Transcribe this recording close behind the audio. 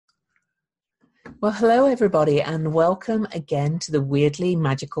Well, hello, everybody, and welcome again to the Weirdly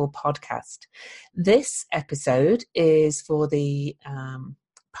Magical podcast. This episode is for the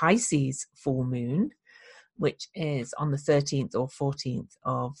Pisces full moon, which is on the 13th or 14th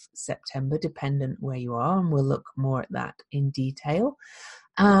of September, dependent where you are, and we'll look more at that in detail.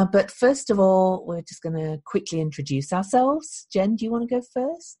 But first of all, we're just going to quickly introduce ourselves. Jen, do you want to go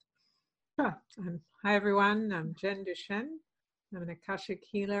first? Sure. Hi, everyone. I'm Jen Duchenne. I'm an Akashic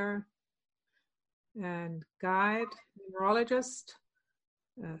healer and guide, numerologist,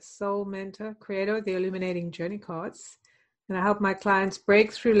 soul mentor, creator of the Illuminating Journey Cards. And I help my clients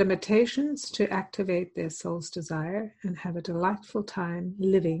break through limitations to activate their soul's desire and have a delightful time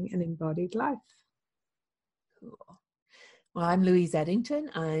living an embodied life. Cool. Well, I'm Louise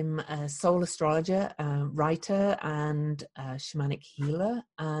Eddington. I'm a soul astrologer, writer, and shamanic healer.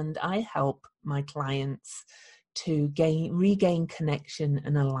 And I help my clients to regain connection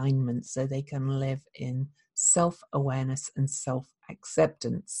and alignment so they can live in self-awareness and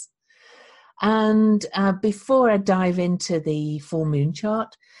self-acceptance. And before I dive into the full moon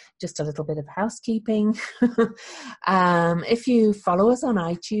chart, just a little bit of housekeeping. If you follow us on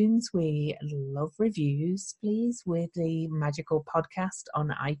iTunes, we love reviews, please, with the Magical Podcast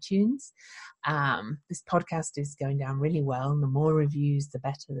on iTunes. This podcast is going down really well, and the more reviews, the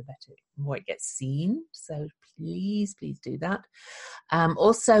better, more it gets seen. So please do that.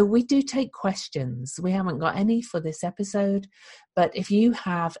 Also, we do take questions. We haven't got any for this episode, but if you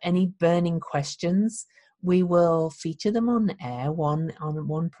have any burning questions, we will feature them on air, one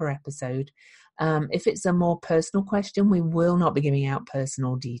per episode. If it's a more personal question, we will not be giving out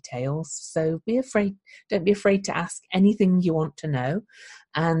personal details. So don't be afraid to ask anything you want to know.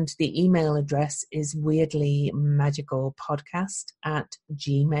 And the email address is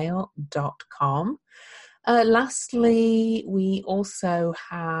weirdlymagicalpodcast@gmail.com. Lastly, we also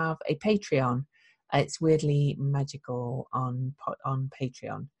have a Patreon. It's Weirdly Magical on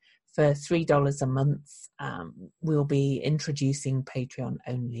Patreon. For $3 a month, we'll be introducing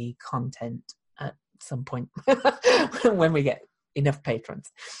Patreon-only content at some point when we get enough patrons.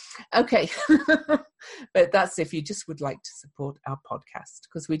 Okay, but that's if you just would like to support our podcast,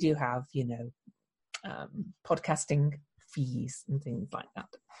 because we do have, podcasting fees and things like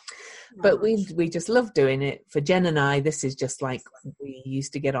that. But we just love doing it. For Jen and I, this is just like we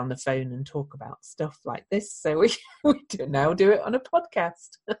used to get on the phone and talk about stuff like this. So we now do it on a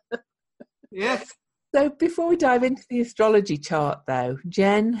podcast. Yes. So before we dive into the astrology chart, though,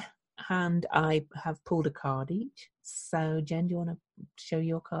 Jen and I have pulled a card each. So Jen, do you want to show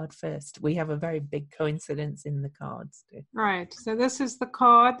your card first? We have a very big coincidence in the cards too. Right. So this is the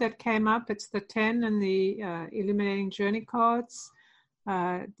card that came up. It's the 10 and the Illuminating Journey cards.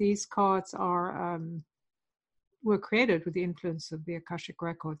 These cards were created with the influence of the Akashic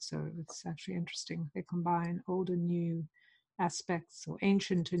Records, so it's actually interesting. They combine old and new aspects, or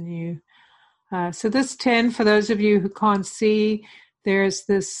ancient and new. So this 10, for those of you who can't see, there's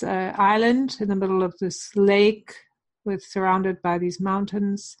this island in the middle of this lake surrounded by these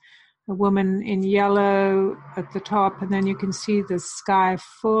mountains, a woman in yellow at the top, and then you can see the sky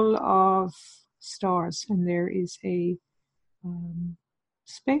full of stars, and there is a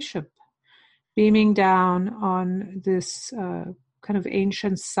spaceship beaming down on this kind of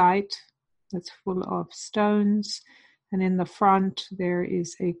ancient site that's full of stones. And in the front, there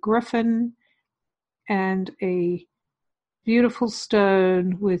is a griffin and a beautiful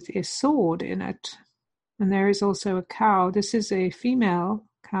stone with a sword in it. And there is also a cow. This is a female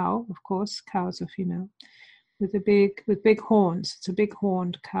cow, of course. Cows are female, with big horns. It's a big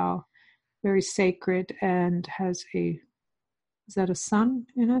horned cow, very sacred, and has is that a sun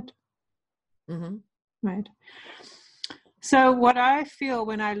in it? Mm-hmm. Right. So what I feel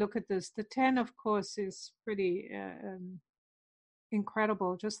when I look at this, the 10, of course, is pretty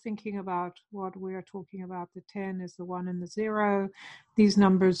incredible. Just thinking about what we're talking about, the 10 is the 1 and the 0. These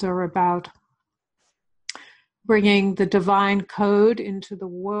numbers are about bringing the divine code into the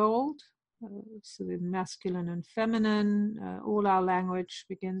world. So the masculine and feminine, all our language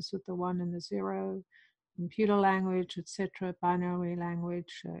begins with the 1 and the 0. Computer language, etc., binary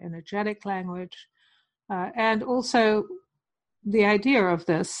language, energetic language. And also the idea of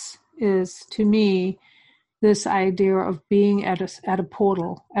this is, to me, this idea of being at a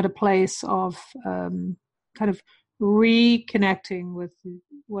portal, at a place of kind of reconnecting with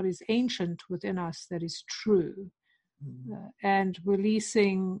what is ancient within us that is true, and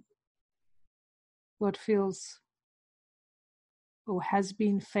releasing what feels or has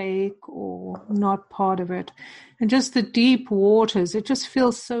been fake or not part of it. And just the deep waters, it just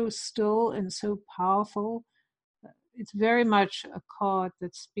feels so still and so powerful. it's very much a card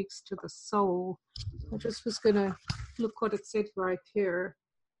that speaks to the soul. I just was going to look what it said right here.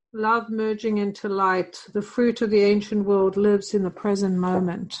 Love merging into light. The fruit of the ancient world lives in the present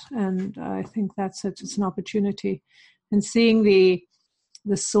moment. And I think that's it. It's an opportunity. And seeing the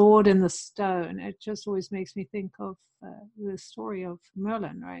sword and the stone, it just always makes me think of the story of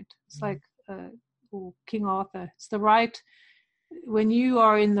Merlin, right? It's like, or King Arthur. It's the right, when you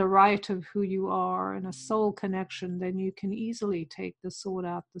are in the right of who you are in a soul connection, then you can easily take the sword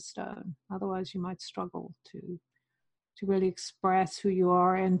out the stone. Otherwise, you might struggle to really express who you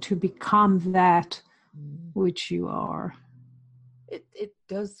are and to become that which you are. It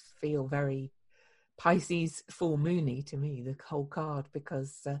does feel very Pisces full moony to me, the whole card,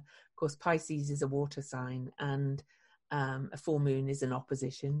 because of course Pisces is a water sign, and a full moon is an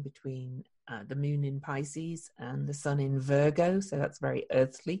opposition between the moon in Pisces and the sun in Virgo, so that's very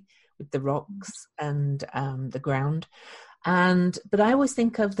earthly with the rocks and the ground. But I always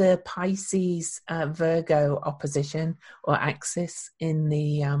think of the Pisces Virgo opposition or axis in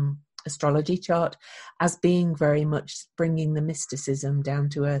the astrology chart as being very much bringing the mysticism down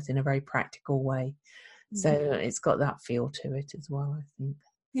to earth in a very practical way. So it's got that feel to it as well, I think.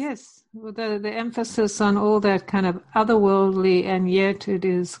 Yes, well, the emphasis on all that kind of otherworldly, and yet it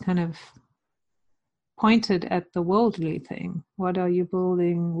is kind of pointed at the worldly thing. What are you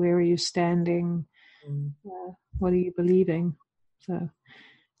building? Where are you standing? What are you believing? So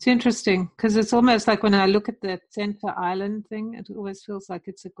it's interesting because it's almost like when I look at that center island thing, it always feels like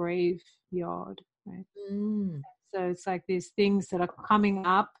it's a graveyard, right? So it's like these things that are coming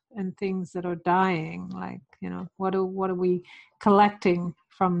up and things that are dying. Like, what are we collecting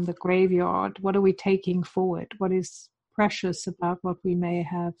from the graveyard? What are we taking forward? What is precious about what we may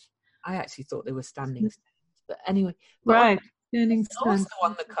have? I actually thought they were standing stones, but anyway. Right, standing stones. Also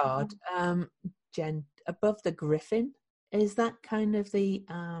on the card, Jen, above the griffin, is that kind of the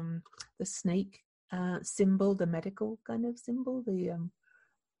snake symbol, the medical kind of symbol,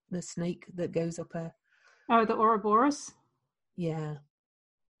 the snake that goes up a... Oh, the Ouroboros? Yeah.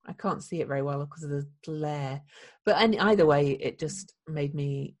 I can't see it very well because of the glare. But either way, it just made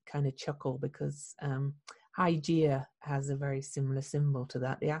me kind of chuckle because Hygeia has a very similar symbol to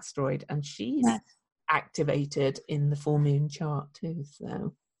that, the asteroid, and she's activated in the full moon chart too.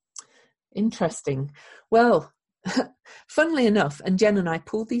 So interesting. Well, funnily enough, and Jen and I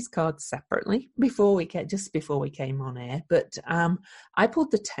pulled these cards separately just before we came on air, but I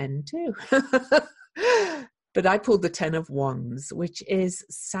pulled the 10 too. But I pulled the 10 of Wands, which is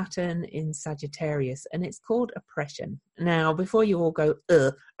Saturn in Sagittarius, and it's called Oppression. Now, before you all go,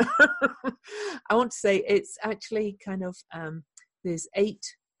 I want to say it's actually kind of, there's 8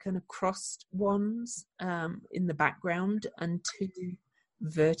 kind of crossed wands in the background and 2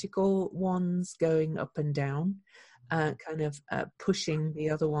 vertical wands going up and down, kind of pushing the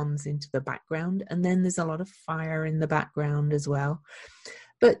other ones into the background. And then there's a lot of fire in the background as well.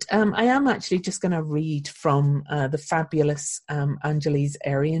 But I am actually just going to read from the fabulous Angeles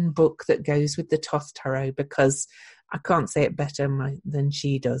Arian book that goes with the Thoth Tarot, because I can't say it better than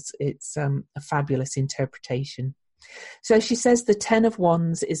she does. It's a fabulous interpretation. So she says the 10 of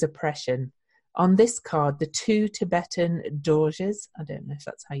Wands is oppression. On this card, the 2 Tibetan dorjes, I don't know if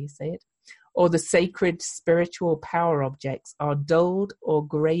that's how you say it, or the sacred spiritual power objects are dulled or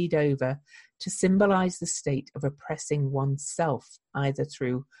grayed over to symbolize the state of oppressing oneself, either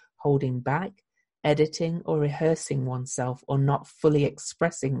through holding back, editing, or rehearsing oneself, or not fully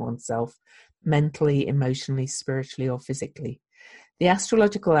expressing oneself mentally, emotionally, spiritually, or physically. The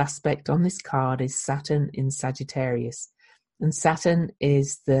astrological aspect on this card is Saturn in Sagittarius. And Saturn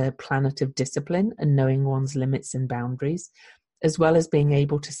is the planet of discipline and knowing one's limits and boundaries, as well as being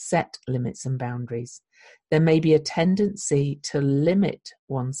able to set limits and boundaries. There may be a tendency to limit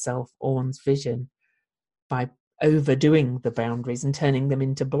oneself or one's vision by overdoing the boundaries and turning them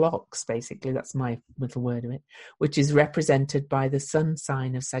into blocks, basically. That's my little word of it, which is represented by the sun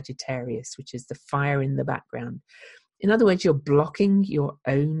sign of Sagittarius, which is the fire in the background. In other words, you're blocking your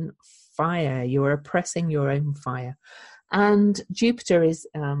own fire. You're oppressing your own fire. And Jupiter is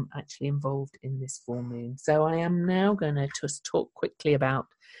actually involved in this full moon. So I am now going to just talk quickly about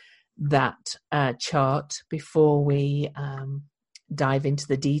that chart before we dive into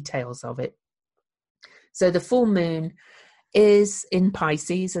the details of it. So the full moon is in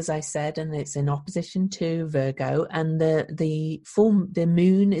Pisces, as I said, and it's in opposition to Virgo. And the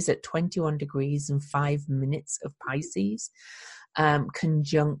moon is at 21 degrees and 5 minutes of Pisces,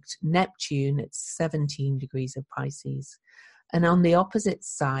 conjunct Neptune at 17 degrees of Pisces. And on the opposite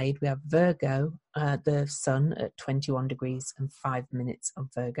side, we have Virgo, the sun at 21 degrees and 5 minutes of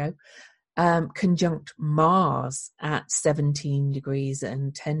Virgo. conjunct Mars at 17 degrees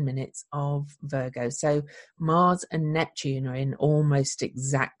and 10 minutes of Virgo. So Mars and Neptune are in almost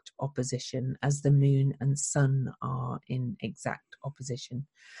exact opposition, as the moon and sun are in exact opposition.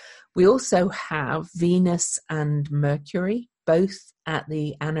 We also have Venus and Mercury, both at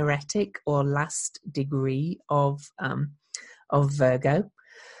the anaretic or last degree of Virgo.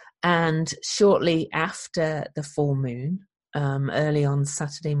 And shortly after the full moon, early on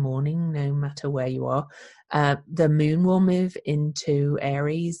Saturday morning, no matter where you are, the moon will move into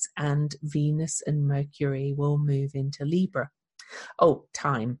Aries and Venus and Mercury will move into Libra. Oh,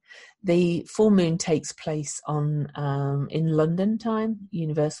 time. The full moon takes place on in London time,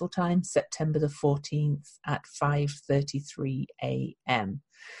 Universal Time, September the 14th at 5:33 a.m.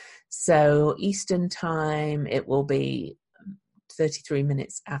 So Eastern Time, it will be 33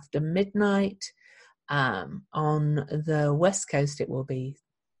 minutes after midnight. On the West Coast, it will be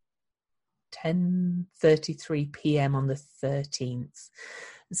 10:33 p.m. on the 13th.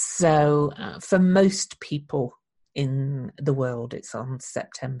 So for most people in the world, it's on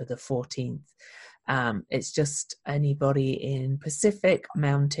September the 14th. It's just anybody in Pacific,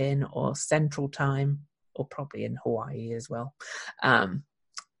 Mountain, or Central Time, or probably in Hawaii as well.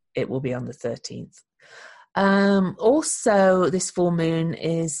 It will be on the 13th. Also, this full moon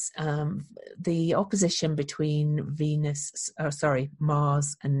is the opposition between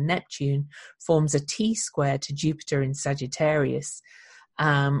Mars and Neptune forms a T-square to Jupiter in Sagittarius,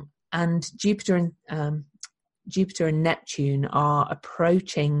 and Jupiter and Neptune are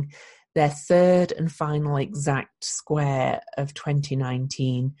approaching their third and final exact square of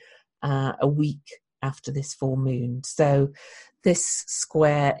 2019, a week after this full moon. So this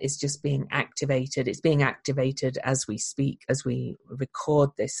square is just being activated. It's being activated as we speak, as we record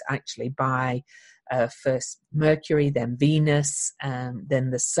this, actually, by first Mercury, then Venus,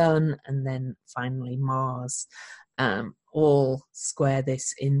 then the Sun, and then finally Mars. All square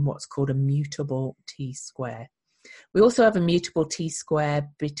this in what's called a mutable T-square. We also have a mutable T-square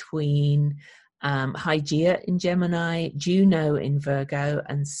between Hygeia in Gemini, Juno in Virgo,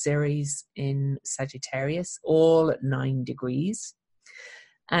 and Ceres in Sagittarius, all at 9 degrees.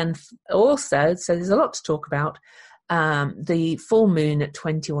 And also, so there's a lot to talk about, the full moon at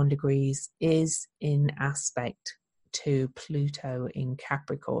 21 degrees is in aspect to Pluto in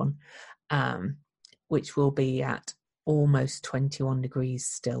Capricorn, which will be at almost 21 degrees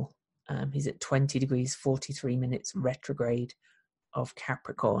still. He's at 20 degrees, 43 minutes retrograde of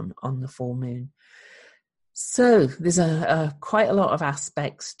Capricorn on the full moon. So there's quite a lot of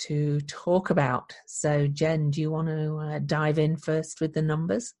aspects to talk about. So Jen, do you want to dive in first with the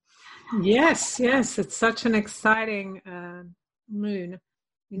numbers? Yes. It's such an exciting moon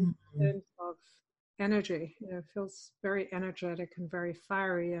in terms of energy. It feels very energetic and very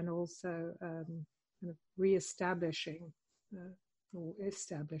fiery, and also kind of establishing,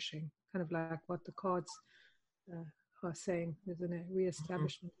 kind of like what the cards are saying. There's a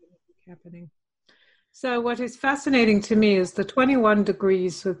re-establishment happening. So what is fascinating to me is the 21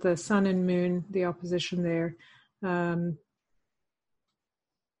 degrees with the sun and moon, the opposition there.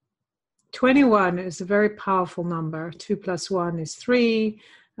 21 is a very powerful number. 2 + 1 is 3.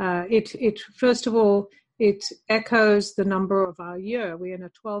 It first of all, it echoes the number of our year. We're in a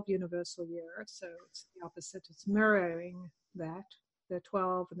 12 universal year, so it's the opposite. It's mirroring that, the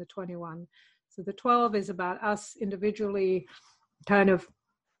 12 and the 21. So the 12 is about us individually kind of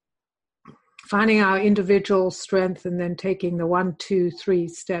finding our individual strength and then taking the 1, 2, 3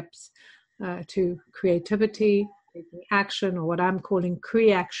 steps to creativity, taking action, or what I'm calling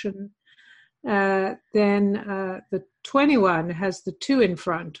creation. Then the 21 has the 2 in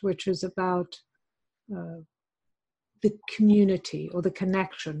front, which is about the community or the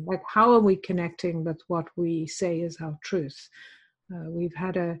connection. Like, how are we connecting with what we say is our truth? We've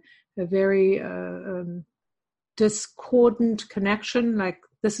had a very discordant connection, like,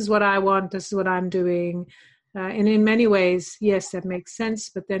 this is what I want, this is what I'm doing. And in many ways, yes, that makes sense.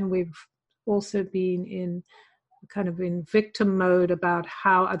 But then we've also been in victim mode about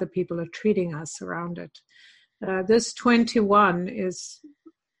how other people are treating us around it. This 21 is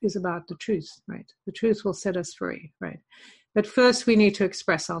about the truth, right? The truth will set us free, right? But first we need to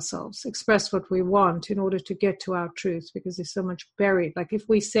express ourselves, express what we want in order to get to our truth, because there's so much buried. Like, if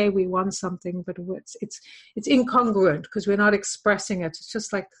we say we want something, but it's incongruent because we're not expressing it. It's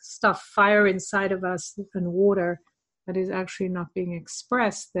just like stuff, fire inside of us and water that is actually not being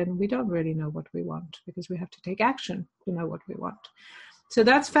expressed, then we don't really know what we want, because we have to take action to know what we want. So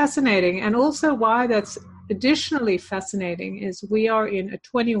that's fascinating. And also why that's additionally fascinating is we are in a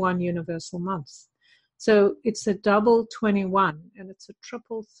 21 universal month. So it's a double 21, and it's a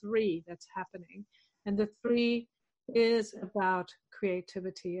triple 3 that's happening. And the 3 is about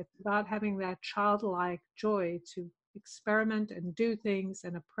creativity. It's about having that childlike joy to experiment and do things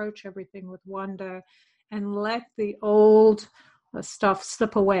and approach everything with wonder and let the old stuff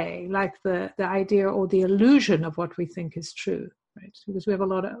slip away, like the idea or the illusion of what we think is true, right? Because we have a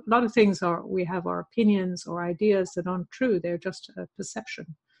lot of things, we have our opinions or ideas that aren't true. They're just a perception.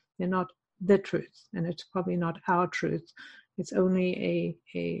 They're not the truth, and it's probably not our truth. It's only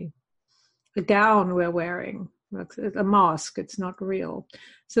a gown we're wearing, a mask. It's not real.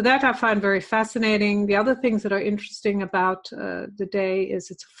 So that I find very fascinating. The other things that are interesting about the day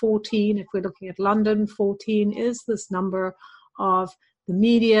is it's 14. If we're looking at London, 14 is this number of the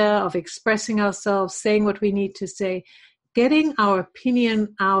media, of expressing ourselves, saying what we need to say, getting our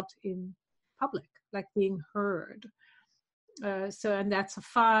opinion out in public, like being heard. And that's a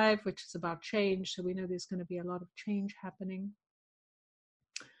 5, which is about change. So we know there's going to be a lot of change happening.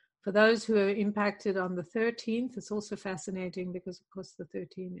 For those who are impacted on the 13th, it's also fascinating because, of course, the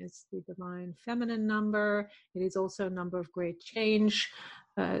 13 is the divine feminine number. It is also a number of great change.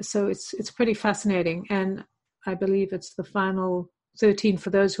 So it's pretty fascinating. And I believe it's the final 13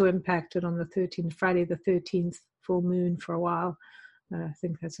 for those who are impacted on the 13th, Friday the 13th, full moon for a while. I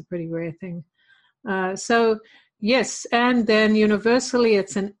think that's a pretty rare thing. So yes, and then universally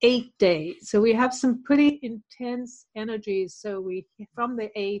it's an 8-day. So we have some pretty intense energies. So from the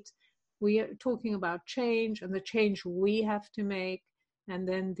 8, we are talking about change and the change we have to make. And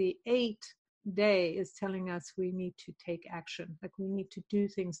then the 8-day is telling us we need to take action, like we need to do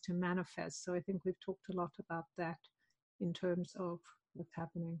things to manifest. So I think we've talked a lot about that in terms of what's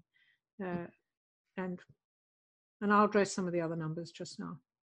happening. And I'll address some of the other numbers just now.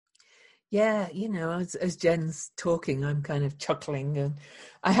 Yeah, as Jen's talking, I'm kind of chuckling. And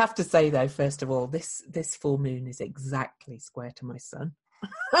I have to say, though, first of all, this full moon is exactly square to my sun.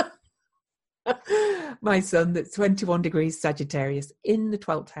 My sun, that's 21 degrees Sagittarius in the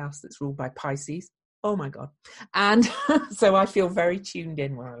 12th house that's ruled by Pisces. Oh, my God. And so I feel very tuned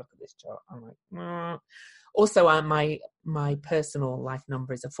in when I look at this chart. I'm like, Also, my personal life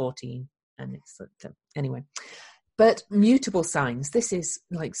number is a 14. And it's anyway. But mutable signs, this is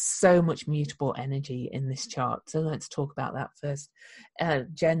like so much mutable energy in this chart. So let's talk about that first.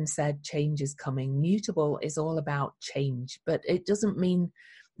 Jen said change is coming. Mutable is all about change, but it doesn't mean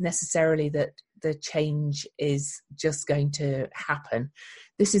necessarily that the change is just going to happen.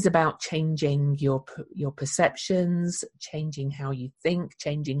 This is about changing your perceptions, changing how you think,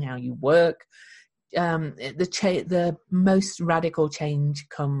 changing how you work. The most radical change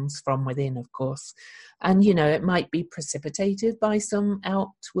comes from within, of course, and it might be precipitated by some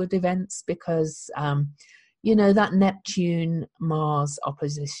outward events because that Neptune Mars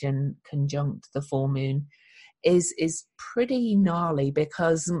opposition conjunct the full moon is pretty gnarly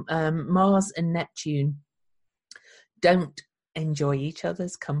because Mars and Neptune don't enjoy each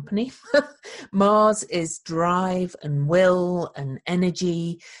other's company. Mars is drive and will and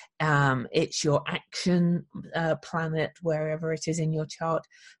energy. It's your action planet wherever it is in your chart.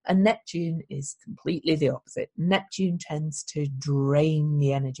 And Neptune is completely the opposite. Neptune tends to drain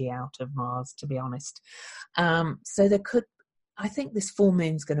the energy out of Mars, to be honest. So I think this full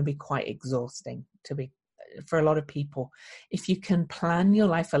moon is going to be quite exhausting for a lot of people. If you can plan your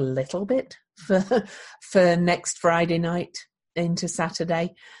life a little bit for next Friday night into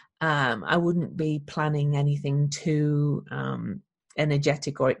Saturday, I wouldn't be planning anything too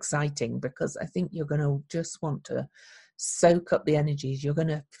energetic or exciting because I think you're going to just want to soak up the energies. You're going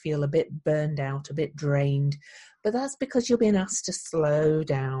to feel a bit burned out, a bit drained, but that's because you're being asked to slow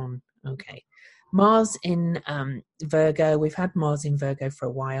down. Okay. Mars in Virgo, we've had Mars in Virgo for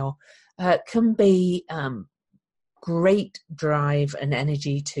a while, can be great drive and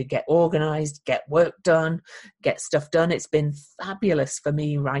energy to get organized, get work done, get stuff done. It's been fabulous for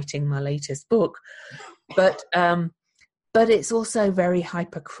me writing my latest book, but it's also very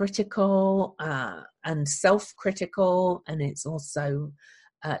hypercritical and self-critical, and it's also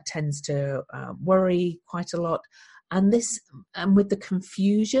tends to worry quite a lot. And with the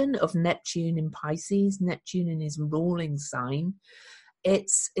confusion of Neptune in Pisces, Neptune in his ruling sign,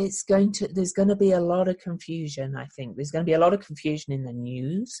 there's going to be a lot of confusion. I think there's going to be a lot of confusion in the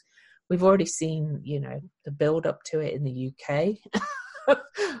news. We've already seen, the build up to it in the UK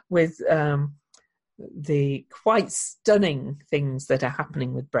with the quite stunning things that are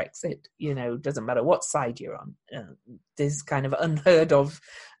happening with Brexit. Doesn't matter what side you're on. There's kind of unheard of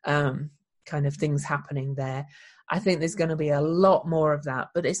kind of things happening there. I think there's going to be a lot more of that,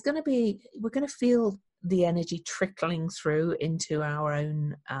 but we're going to feel the energy trickling through into our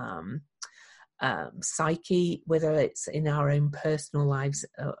own psyche, whether it's in our own personal lives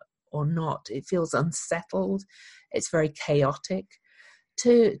or not. It feels unsettled. It's very chaotic.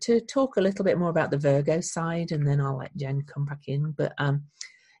 To talk a little bit more about the Virgo side, and then I'll let Jen come back in. But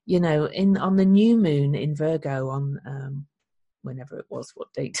you know, on the new moon in Virgo on whenever it was,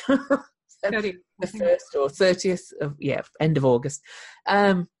 what date? the 1st or 30th of end of August.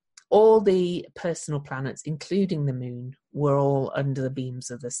 All the personal planets, including the moon, were all under the beams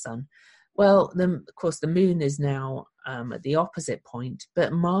of the sun. Well, of course, the moon is now at the opposite point,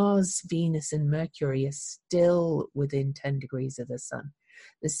 but Mars, Venus, and Mercury are still within 10 degrees of the sun.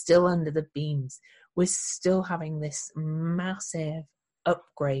 They're still under the beams. We're still having this massive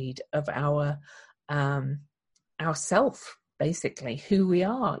upgrade of our self, basically, who we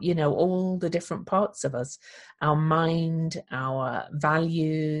are, you know, all the different parts of us, our mind, our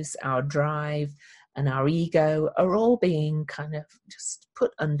values, our drive, and our ego are all being kind of just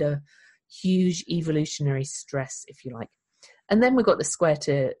put under huge evolutionary stress, if you like. And then we've got the square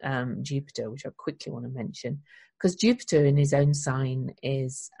to Jupiter, which I quickly want to mention, because Jupiter in his own sign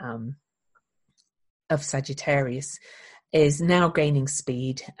is of Sagittarius, is now gaining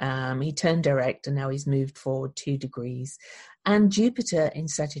speed. He turned direct and now he's moved forward 2 degrees. And Jupiter in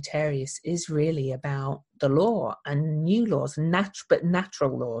Sagittarius is really about the law and new laws, but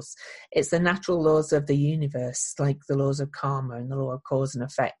natural laws. It's the natural laws of the universe, like the laws of karma and the law of cause and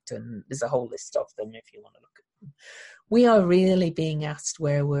effect. And there's a whole list of them if you want to look at them. We are really being asked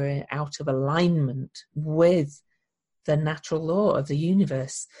where we're out of alignment with the natural law of the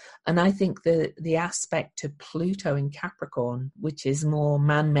universe. And I think the aspect to Pluto in Capricorn, which is more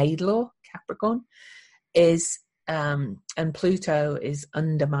man-made law, Capricorn, is, and Pluto is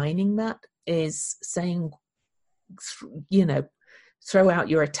undermining that, is saying, you know, throw out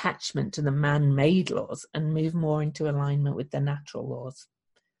your attachment to the man-made laws and move more into alignment with the natural laws.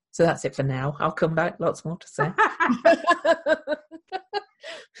 So that's it for now. I'll come back. Lots more to say.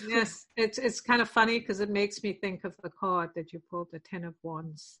 Yes, it's kind of funny because it makes me think of the card that you pulled, the 10 of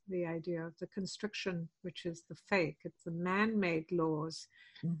Wands, the idea of the constriction, which is the fake. It's the man-made laws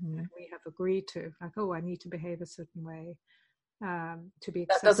that we have agreed to. Like, oh, I need to behave a certain way to be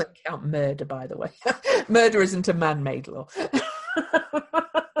accepted. That doesn't count murder, by the way. Murder isn't a man-made law.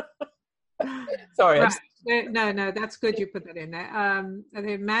 Sorry. Right. No, that's good you put that in there.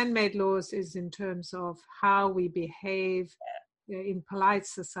 The man-made laws is in terms of how we behave in polite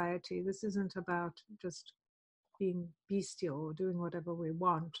society. This isn't about just being bestial or doing whatever we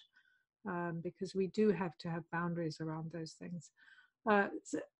want, because we do have to have boundaries around those things.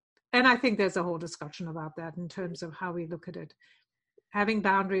 And I think there's a whole discussion about that in terms of how we look at it. Having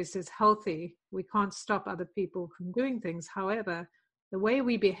boundaries is healthy. We can't stop other people from doing things. However, the way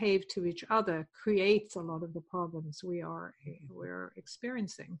we behave to each other creates a lot of the problems we're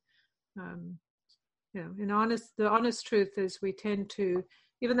experiencing. You know, the honest truth is we tend to,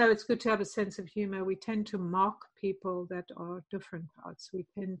 even though it's good to have a sense of humor, we tend to mock people that are different to us. We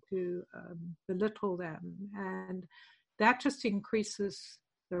tend to belittle them, and that just increases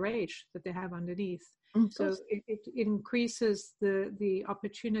the rage that they have underneath. So it increases the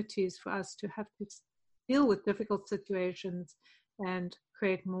opportunities for us to have to deal with difficult situations and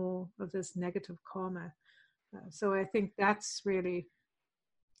create more of this negative karma. So I think that's really,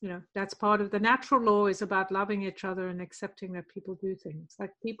 you know, that's part of the natural law, is about loving each other and accepting that people do things.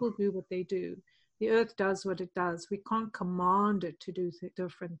 Like, people do what they do. The earth does what it does. We can't command it to do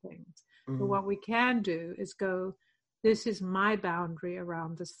different things. But what we can do is go, this is my boundary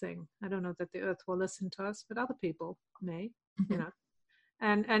around this thing. I don't know that the earth will listen to us, but other people may, you know.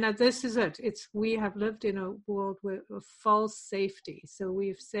 And this is it. We have lived in a world of false safety. So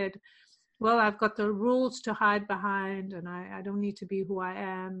we've said, well, I've got the rules to hide behind, and I don't need to be who I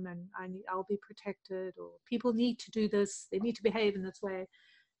am, and I'll be protected, or people need to do this, they need to behave in this way.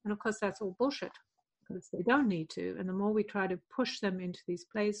 And of course, that's all bullshit, because they don't need to. And the more we try to push them into these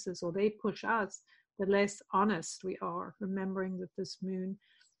places, or they push us, the less honest we are, remembering that this moon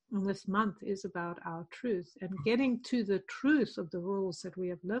and this month is about our truth and getting to the truth of the rules that we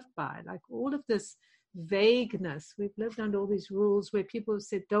have lived by. Like, all of this vagueness, we've lived under all these rules where people have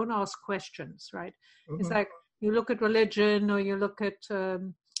said, don't ask questions, right? It's like, you look at religion, or you look at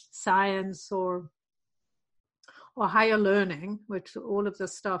science, or higher learning, which all of the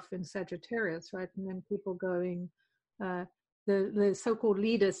stuff in Sagittarius, right? And then people going, the so-called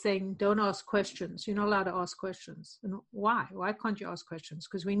leaders saying, don't ask questions. You're not allowed to ask questions. And why? Why can't you ask questions?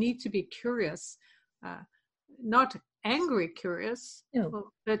 Because we need to be curious, not angry curious,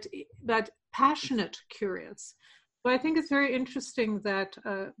 but passionate curious. So I think it's very interesting that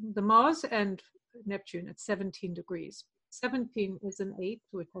the Mars and Neptune at 17 degrees. 17 is an 8,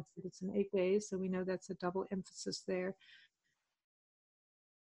 which I said it's in 8 days, so we know that's a double emphasis there.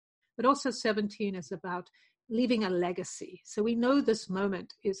 But also 17 is about leaving a legacy. So we know this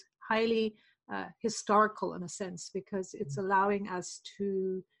moment is highly historical in a sense, because it's allowing us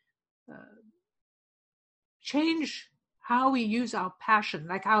to change how we use our passion,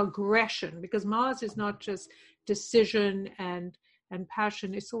 like our aggression, because Mars is not just decision and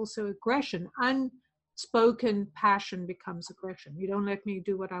passion, it's also aggression. Unspoken passion becomes aggression. You don't let me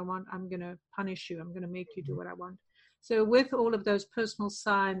do what I want, I'm going to punish you, I'm going to make you do what I want. So with all of those personal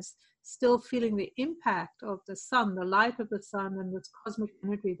signs, still feeling the impact of the sun, the light of the sun, and this cosmic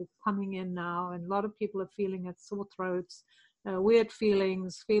energy that's coming in now, and a lot of people are feeling it, sore throats, weird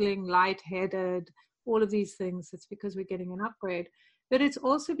feelings, feeling lightheaded, all of these things. It's because we're getting an upgrade, but it's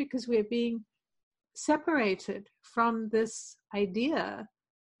also because we're being separated from this idea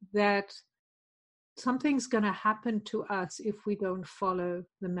that something's going to happen to us if we don't follow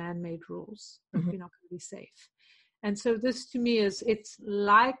the man-made rules, that we're not going to be safe. And so this to me is, it's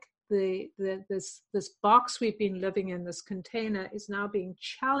like this box we've been living in, this container, is now being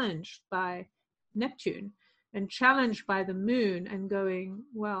challenged by Neptune and challenged by the moon, and going,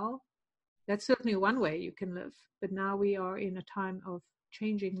 well, that's certainly one way you can live, but now we are in a time of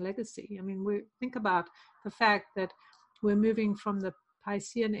changing legacy. I mean, think about the fact that we're moving from the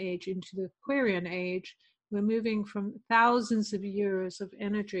Piscean age into the Aquarian age. We're moving from thousands of years of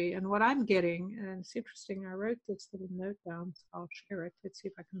energy. And what I'm getting, and it's interesting, I wrote this little note down, so I'll share it. Let's see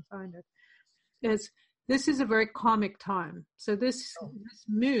if I can find it. This is a very karmic time. So this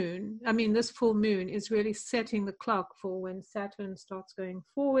moon, I mean, this full moon is really setting the clock for when Saturn starts going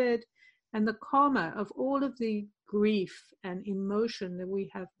forward, and the karma of all of the grief and emotion that we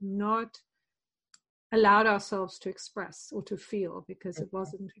have not allowed ourselves to express or to feel because it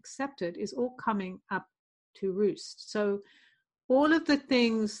wasn't accepted is all coming up to roost. So all of the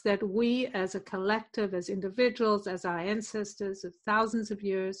things that we as a collective, as individuals, as our ancestors of thousands of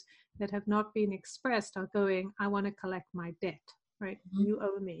years that have not been expressed are going, I want to collect my debt, right? You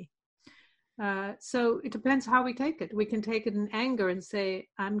owe me. So it depends how we take it. We can take it in anger and say,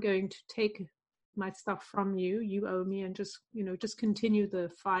 I'm going to take my stuff from you, you owe me, and just continue the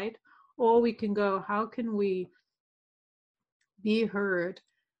fight. Or we can go, how can we be heard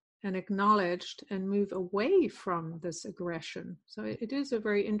and acknowledged and move away from this aggression? So it is a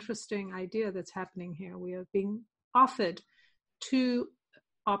very interesting idea that's happening here. We are being offered two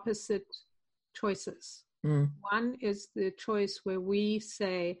opposite choices. One is the choice where we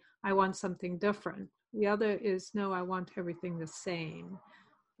say, I want something different. The other is, no, I want everything the same.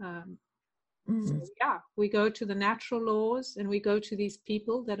 So yeah, we go to the natural laws, and we go to these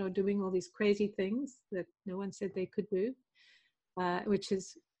people that are doing all these crazy things that no one said they could do, which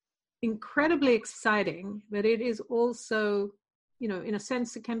is incredibly exciting, but it is also, in a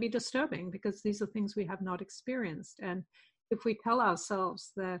sense, it can be disturbing because these are things we have not experienced. And if we tell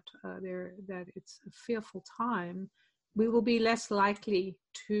ourselves that that it's a fearful time, we will be less likely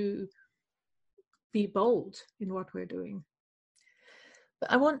to be bold in what we're doing.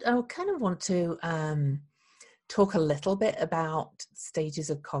 But I kind of want to talk a little bit about stages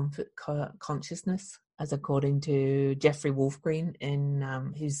of consciousness, as according to Jeffrey Wolfgreen,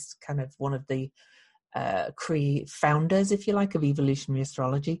 who's kind of one of the founders, if you like, of evolutionary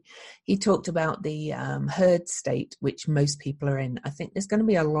astrology. He talked about the herd state, which most people are in. I think there's going to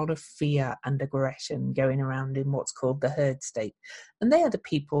be a lot of fear and aggression going around in what's called the herd state, and they are the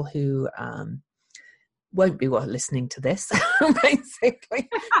people who won't be listening to this, basically.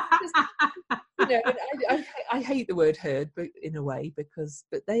 I hate the word herd, but in a way, but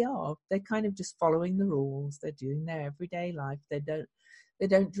they're kind of just following the rules. They're doing their everyday life. They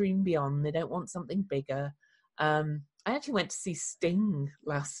don't dream beyond. They don't want something bigger. I actually went to see Sting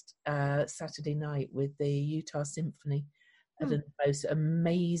last Saturday night with the Utah Symphony at the most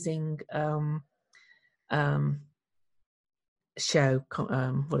amazing show,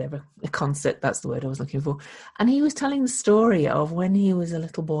 a concert, that's the word I was looking for. And he was telling the story of when he was a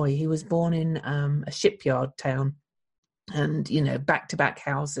little boy. He was born in a shipyard town, and back-to-back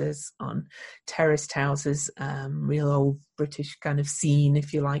houses on terraced houses, real old British kind of scene,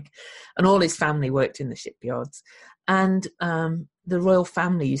 if you like, and all his family worked in the shipyards. And the royal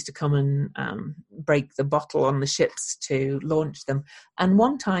family used to come and break the bottle on the ships to launch them. And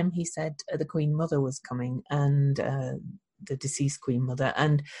one time he said the Queen Mother was coming, and the deceased Queen Mother,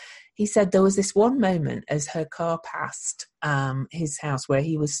 and he said there was this one moment as her car passed his house where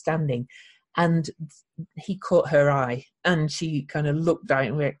he was standing, and he caught her eye, and she kind of looked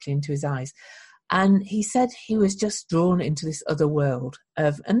directly into his eyes, And he said he was just drawn into this other world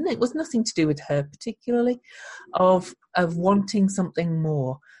of, and it was nothing to do with her particularly, of wanting something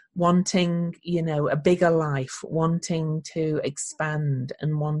more, wanting, you know, a bigger life, wanting to expand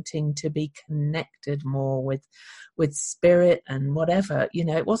and wanting to be connected more with spirit and whatever. You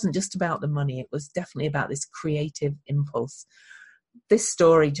know, it wasn't just about the money. It was definitely about this creative impulse. This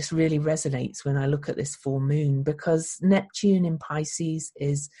story just really resonates when I look at this full moon, because Neptune in Pisces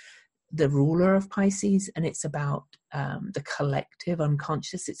is the ruler of Pisces, and it's about the collective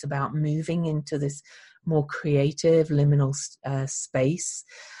unconscious. It's about moving into this more creative liminal space,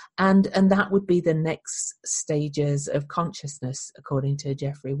 and that would be the next stages of consciousness, according to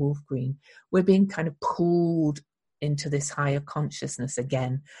Jeffrey Wolf Green. We're being kind of pulled into this higher consciousness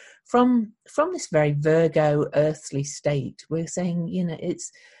again from this very Virgo earthly state. We're saying, you know,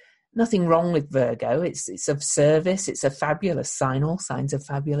 it's nothing wrong with Virgo. It's of service. It's a fabulous sign. All signs are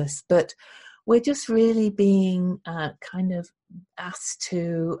fabulous. But we're just really being kind of asked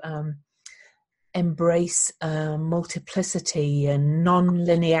to embrace multiplicity and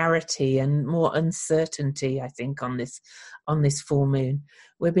non-linearity and more uncertainty, I think, on this full moon.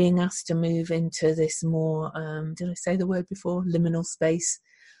 We're being asked to move into this more, did I say the word before? Liminal space.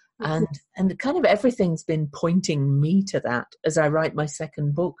 And kind of everything's been pointing me to that as I write my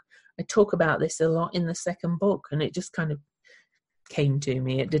second book. I talk about this a lot in the second book, and it just kind of came to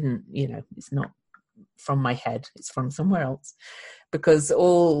me. It didn't, you know, it's not from my head, it's from somewhere else, because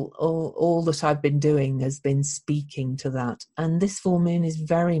all that I've been doing has been speaking to that. And this full moon is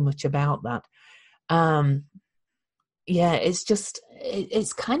very much about that. Yeah, it's just,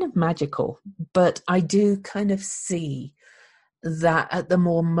 it's kind of magical, but I do kind of see that at the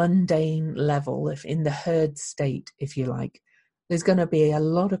more mundane level, if in the herd state, if you like, there's going to be a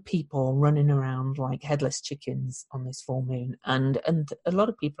lot of people running around like headless chickens on this full moon, and a lot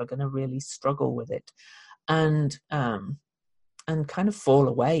of people are going to really struggle with it, and kind of fall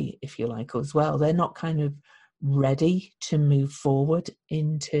away, if you like, as well. They're not kind of ready to move forward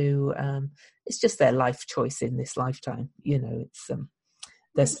into it's just their life choice in this lifetime, you know. It's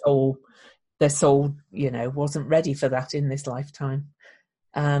their soul, you know, wasn't ready for that in this lifetime.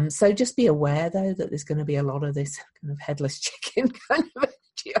 So just be aware, though, that there's going to be a lot of this kind of headless chicken kind of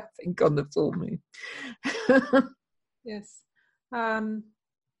energy, I think, on the full moon. Yes.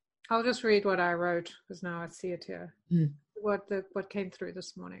 I'll just read what I wrote, because now I see it here. What came through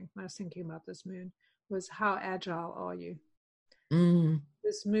this morning when I was thinking about this moon was, how agile are you?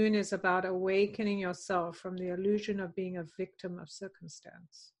 This moon is about awakening yourself from the illusion of being a victim of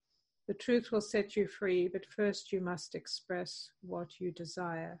circumstance. The truth will set you free, but first you must express what you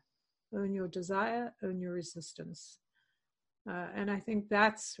desire. Own your desire, own your resistance. And I think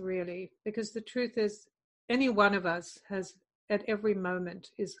that's really, because the truth is, any one of us has, at every moment,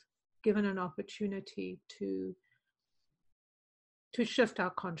 is given an opportunity to shift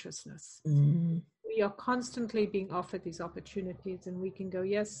our consciousness. We are constantly being offered these opportunities, and we can go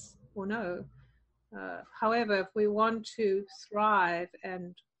yes or no. However, if we want to thrive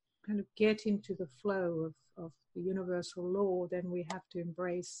and kind of get into the flow of the universal law, then we have to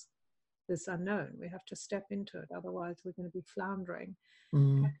embrace this unknown. We have to step into it. Otherwise, we're going to be floundering.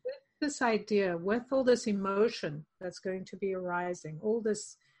 And with this idea, with all this emotion that's going to be arising, all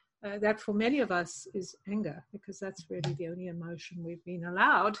this, that for many of us is anger, because that's really the only emotion we've been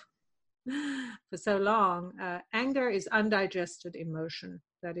allowed for so long. Anger is undigested emotion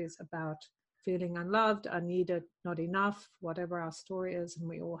that is about feeling unloved, unneeded, not enough, whatever our story is, and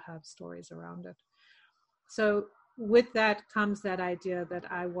we all have stories around it. So with that comes that idea that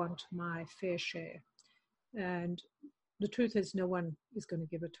I want my fair share. And the truth is, no one is going to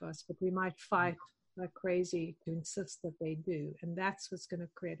give it to us, but we might fight like crazy to insist that they do. And that's what's going to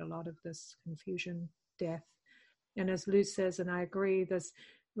create a lot of this confusion, death. And as Lou says, and I agree, this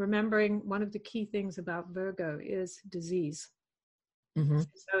remembering one of the key things about Virgo is disease.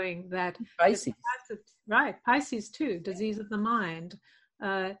 Showing that Pisces. Right, Pisces too, disease of the mind,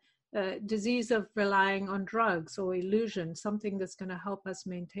 disease of relying on drugs or illusion, something that's going to help us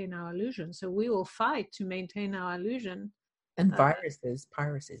maintain our illusion. So we will fight to maintain our illusion. And viruses,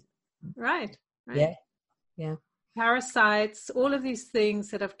 piracies. Right. Yeah. Parasites, all of these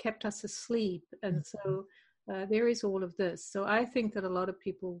things that have kept us asleep. And so there is all of this. So I think that a lot of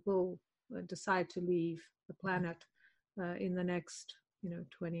people will decide to leave the planet in the next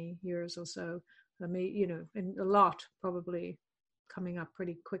 20 years or so, and a lot probably coming up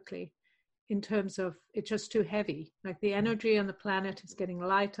pretty quickly, in terms of it's just too heavy. Like the energy on the planet is getting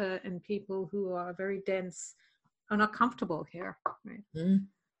lighter, and people who are very dense are not comfortable here, right?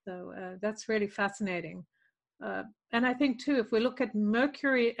 So that's really fascinating. And I think too, if we look at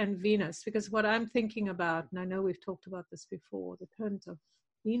Mercury and Venus, because what I'm thinking about, and I know we've talked about this before, the turns of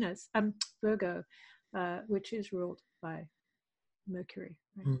Venus, Virgo, which is ruled by Mercury.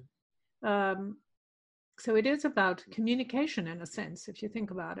 Right? So it is about communication in a sense, if you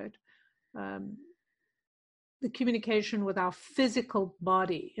think about it. The communication with our physical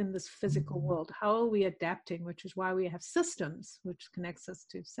body in this physical world. How are we adapting? Which is why we have systems, which connects us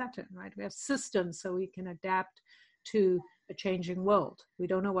to Saturn, right? We have systems so we can adapt to a changing world. We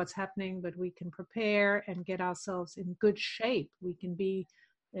don't know what's happening, but we can prepare and get ourselves in good shape. We can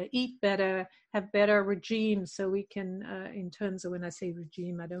eat better, have better regimes, so we can, in terms of, when I say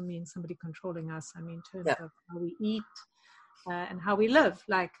regime, I don't mean somebody controlling us. I mean in terms of how we eat and how we live.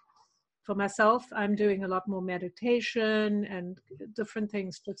 Like, for myself, I'm doing a lot more meditation and different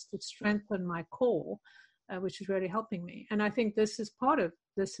things just to strengthen my core, which is really helping me. And I think this is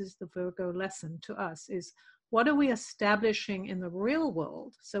the Virgo lesson to us, is what are we establishing in the real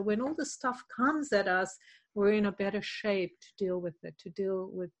world? So when all this stuff comes at us, we're in a better shape to deal with it, to deal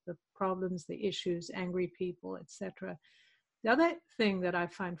with the problems, the issues, angry people, etc. The other thing that I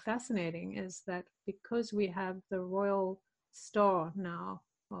find fascinating is that because we have the royal star now,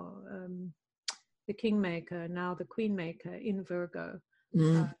 the Kingmaker, now the Queenmaker in Virgo,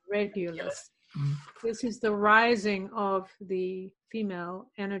 Regulus. This is the rising of the female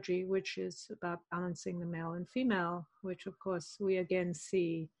energy, which is about balancing the male and female, which of course we again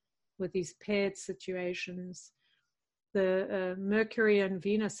see with these paired situations. The Mercury and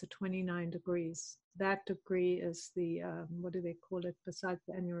Venus are 29 degrees. That degree is the, what do they call it besides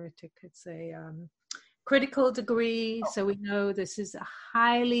the aneretic? It's a critical degree. So we know this is a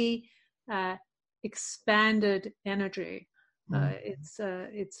highly expanded energy. It's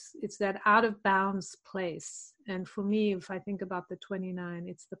that out of bounds place. And for me, if I think about the 29,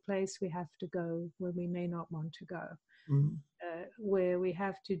 it's the place we have to go where we may not want to go, where we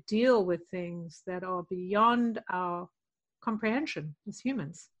have to deal with things that are beyond our comprehension as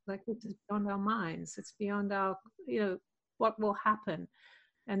humans. Like, it's beyond our minds. It's beyond our, what will happen.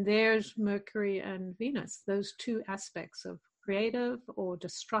 And there's Mercury and Venus, those two aspects of creative or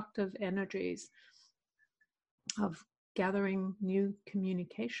destructive energies of gathering new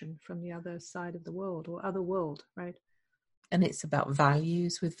communication from the other side of the world or other world, right? And it's about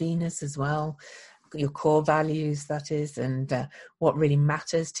values with Venus as well, your core values, that is, and what really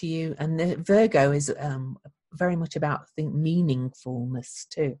matters to you. And the Virgo is very much about, I think, meaningfulness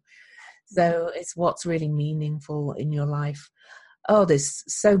too. So it's what's really meaningful in your life. Oh, there's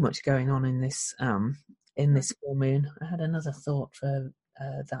so much going on in this full moon. I had another thought for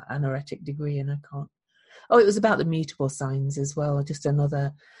that aneretic degree, and I can't. Oh, it was about the mutable signs as well. Just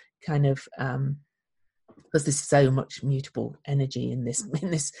another kind of, because there's so much mutable energy in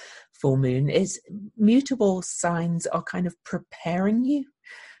this full moon. Is mutable signs are kind of preparing you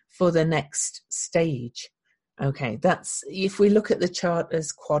for the next stage. Okay, that's, if we look at the chart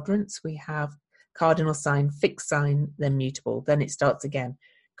as quadrants, we have cardinal sign, fixed sign, then mutable. Then it starts again,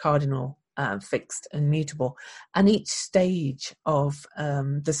 cardinal, fixed and mutable. And each stage of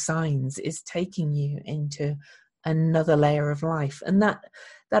the signs is taking you into another layer of life. And that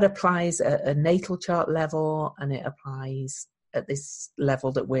applies at a natal chart level, and it applies at this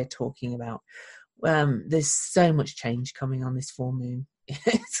level that we're talking about. There's so much change coming on this full moon.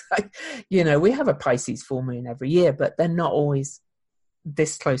 It's like, we have a Pisces full moon every year, but they're not always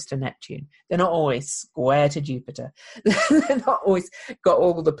this close to Neptune. They're not always square to Jupiter. They're not always got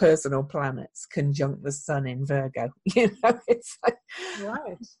all the personal planets conjunct the sun in Virgo. It's like,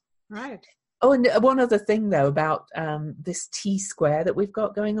 right. Oh, and one other thing though about this T-square that we've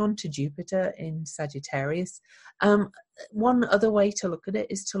got going on to Jupiter in Sagittarius. One other way to look at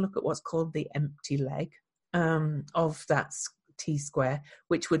it is to look at what's called the empty leg of that T-square,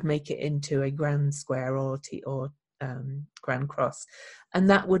 which would make it into a grand square or grand cross, and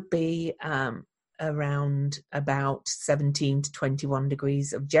that would be around about 17 to 21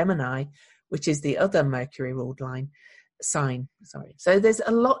 degrees of Gemini, which is the other Mercury ruled sign. So there's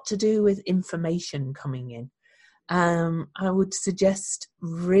a lot to do with information coming in. I would suggest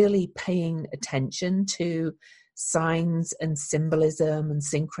really paying attention to signs and symbolism and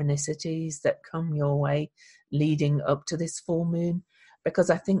synchronicities that come your way leading up to this full moon,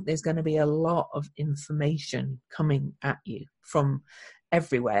 because I think there's going to be a lot of information coming at you from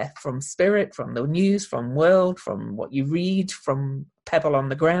everywhere, from spirit, from the news, from world, from what you read, from pebble on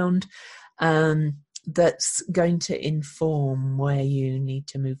the ground, that's going to inform where you need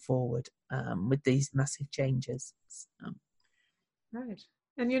to move forward with these massive changes. Right.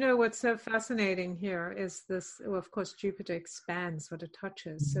 And you know what's so fascinating here is this, well, of course, Jupiter expands what it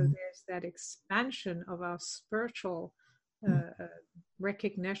touches. So Mm-hmm. there's that expansion of our spiritual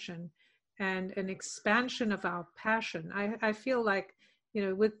recognition and an expansion of our passion. I feel like, you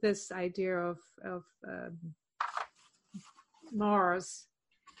know, with this idea of Mars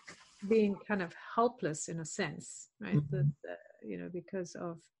being kind of helpless in a sense, right? Mm-hmm. You know, because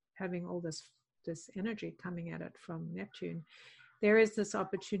of having all this energy coming at it from Neptune, there is this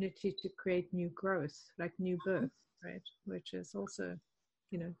opportunity to create new growth, like new birth, right? Which is also,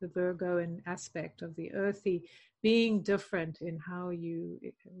 you know, the Virgoan aspect of the earthy being different in how you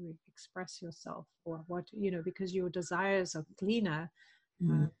express yourself, or what, you know, because your desires are cleaner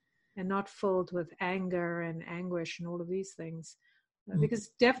Mm-hmm. and not filled with anger and anguish and all of these things. Because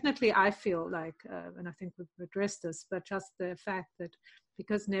definitely I feel like, and I think we've addressed this, but just the fact that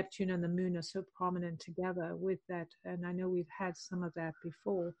because Neptune and the moon are so prominent together with that, and I know we've had some of that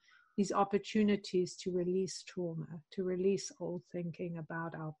before, these opportunities to release trauma, to release old thinking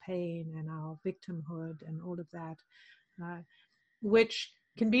about our pain and our victimhood and all of that, which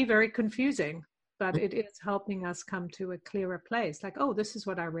can be very confusing, but it is helping us come to a clearer place. Like, oh, this is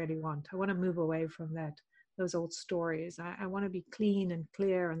what I really want. I want to move away from that, those old stories. I want to be clean and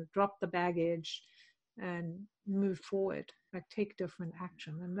clear and drop the baggage and move forward, like take different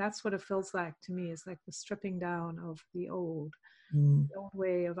action. And that's what it feels like to me, is like the stripping down of the old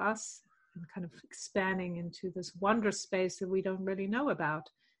way of us, and kind of expanding into this wondrous space that we don't really know about.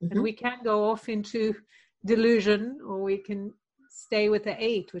 Mm-hmm. And we can go off into delusion, or we can stay with the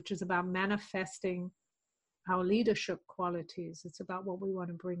 8, which is about manifesting our leadership qualities. It's about what we want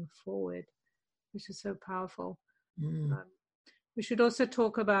to bring forward, which is so powerful. We should also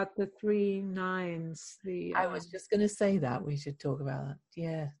talk about the 3 9s. I was just going to say that we should talk about that.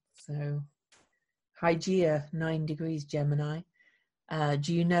 Yeah. So Hygeia, 9 degrees Gemini,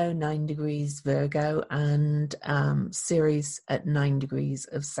 Juno, 9 degrees Virgo, and Ceres at 9 degrees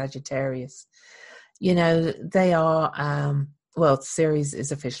of Sagittarius. You know, they are, well, Ceres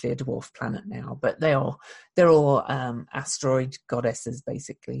is officially a dwarf planet now, but they're all asteroid goddesses,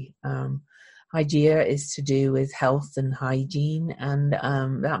 basically. Hygeia is to do with health and hygiene, and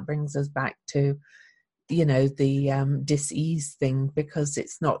that brings us back to, you know, the dis-ease thing, because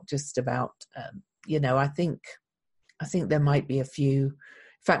it's not just about, you know, I think there might be a few.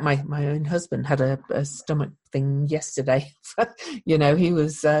 In fact, my own husband had a stomach thing yesterday. You know, he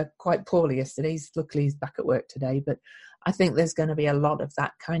was quite poorly yesterday. Luckily, he's back at work today. But I think there's going to be a lot of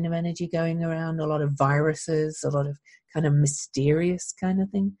that kind of energy going around, a lot of viruses, a lot of kind of mysterious kind of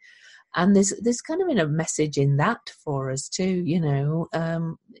thing. And there's kind of a message in that for us too. You know,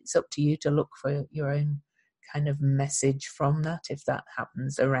 it's up to you to look for your own kind of message from that, if that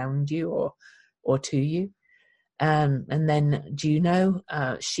happens around you or to you. And then Juno,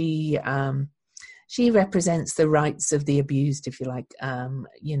 she represents the rights of the abused, if you like.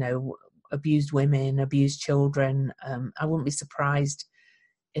 You know, abused women, abused children. I wouldn't be surprised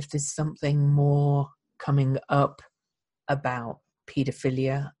if there's something more coming up about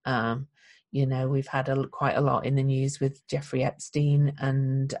paedophilia. You know, we've had quite a lot in the news with Jeffrey Epstein,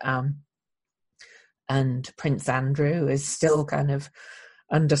 and Prince Andrew is still kind of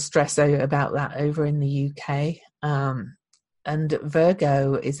under stress about that over in the UK. And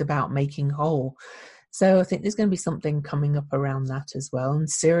Virgo is about making whole. So I think there's going to be something coming up around that as well. And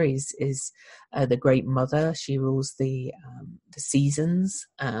Ceres is the great mother. She rules the seasons,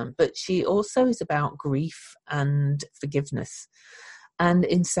 but she also is about grief and forgiveness. And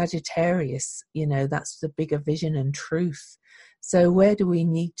in Sagittarius, you know, that's the bigger vision and truth. So where do we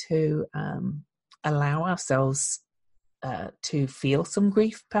need to allow ourselves to feel some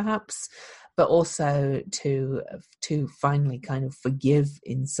grief, perhaps, but also to finally kind of forgive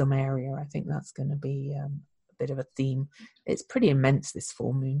in some area? I think that's going to be a bit of a theme. It's pretty immense, this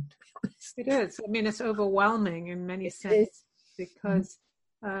full moon. It is. I mean, it's overwhelming in many senses, because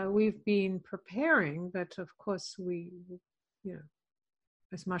we've been preparing, but of course we, you know,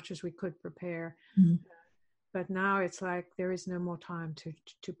 as much as we could prepare. But now it's like there is no more time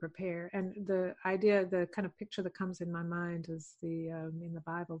to prepare. And the idea, the kind of picture that comes in my mind is in the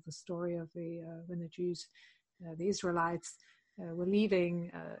Bible, the story of when the Jews, the Israelites, were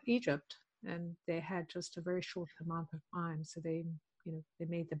leaving Egypt, and they had just a very short amount of time. So they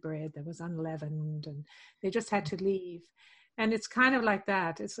made the bread that was unleavened, and they just had to leave. And it's kind of like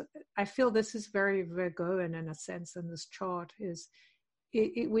that. I feel this is very Virgoan in a sense, in this chart is.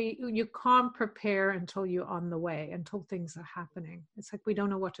 You can't prepare until you're on the way, until things are happening. It's like we don't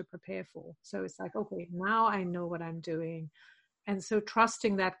know what to prepare for. So it's like, okay, now I know what I'm doing. And so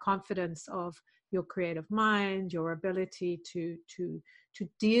trusting that confidence of your creative mind, your ability to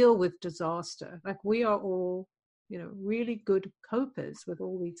deal with disaster. Like we are all, really good copers with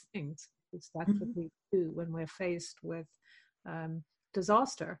all these things. Because that's what we do when we're faced with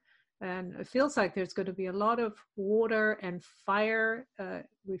disaster. And it feels like there's going to be a lot of water and fire.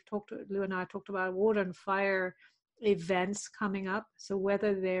 Lou and I talked about water and fire events coming up. So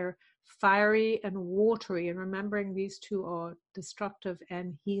whether they're fiery and watery, and remembering these two are destructive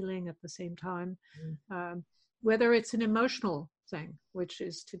and healing at the same time, whether it's an emotional thing, which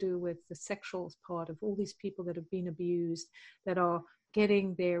is to do with the sexual part of all these people that have been abused, that are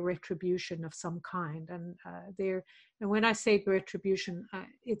getting their retribution of some kind. And when I say retribution,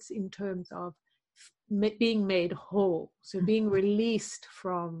 it's in terms of being made whole. So being released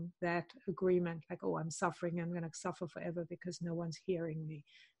from that agreement, like, oh, I'm suffering, I'm going to suffer forever because no one's hearing me,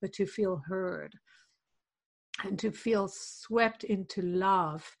 but to feel heard and to feel swept into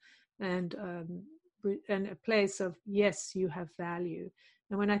love and a place of, yes, you have value.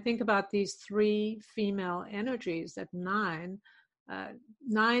 And when I think about these three female energies at 9,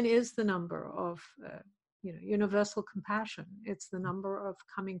 9 is the number of universal compassion. It's the number of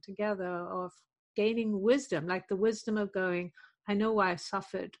coming together, of gaining wisdom, like the wisdom of going, I know why I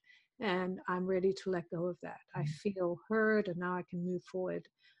suffered and I'm ready to let go of that. I feel heard and now I can move forward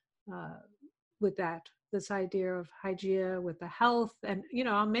with that. This idea of Hygeia with the health and,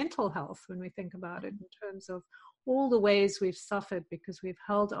 our mental health, when we think about it in terms of all the ways we've suffered because we've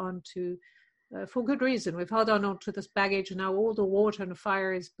held on to, for good reason, we've held on to this baggage, and now all the water and the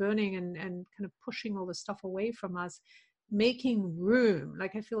fire is burning and kind of pushing all the stuff away from us, making room.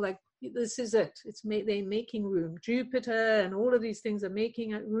 Like I feel like this is it. They're making room. Jupiter and all of these things are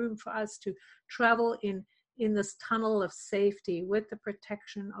making room for us to travel in this tunnel of safety with the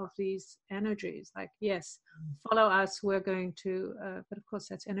protection of these energies. Like, yes, follow us. We're going to, but of course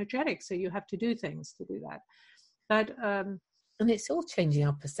that's energetic. So you have to do things to do that. But, and it's all changing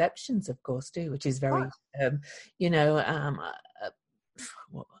our perceptions, of course, too, which is very,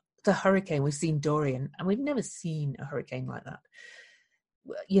 the hurricane, we've seen Dorian, and we've never seen a hurricane like that.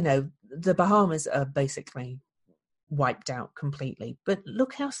 The Bahamas are basically wiped out completely, but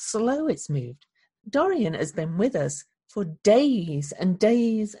look how slow it's moved. Dorian has been with us for days and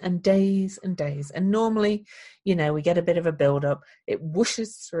days and days and days. And normally, we get a bit of a build-up, it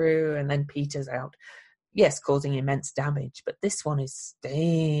whooshes through and then peters out. Yes, causing immense damage, but this one is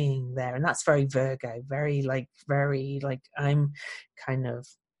staying there. And that's very Virgo, very I'm kind of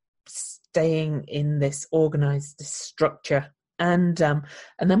staying in this organized structure. And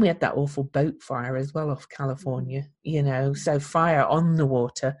then we had that awful boat fire as well off California, so fire on the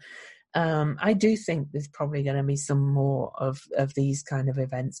water. I do think there's probably going to be some more of these kind of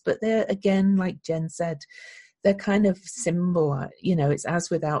events, but they're, again, like Jen said, they're kind of symbol, it's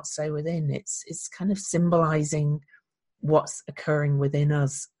as without, so within. It's kind of symbolizing what's occurring within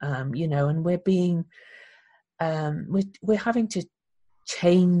us, and we're being, we're having to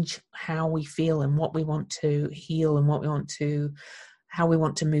change how we feel and what we want to heal and how we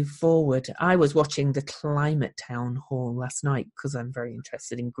want to move forward. I was watching the climate town hall last night because I'm very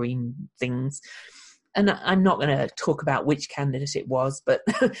interested in green things. And I'm not going to talk about which candidate it was, but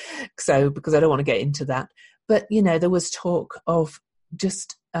because I don't want to get into that. But, there was talk of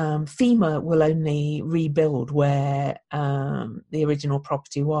just FEMA will only rebuild where the original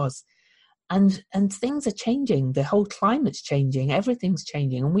property was. And things are changing. The whole climate's changing. Everything's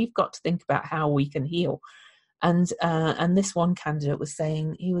changing. And we've got to think about how we can heal. And this one candidate was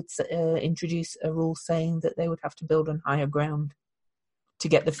saying he would introduce a rule saying that they would have to build on higher ground to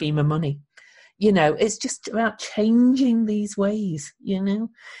get the FEMA money. It's just about changing these ways,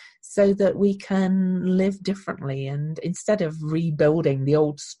 so that we can live differently. And instead of rebuilding the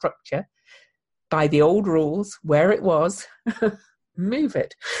old structure by the old rules where it was, move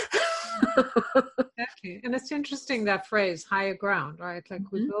it. Exactly. And it's interesting, that phrase, higher ground, right? Like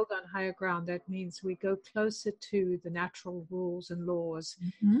we build on higher ground. That means we go closer to the natural rules and laws,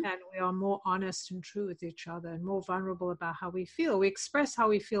 and we are more honest and true with each other and more vulnerable about how we feel. We express how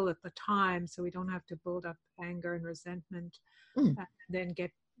we feel at the time, so we don't have to build up anger and resentment and then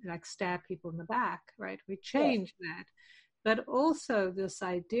get stab people in the back, right? We change that. But also this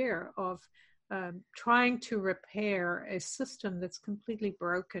idea of trying to repair a system that's completely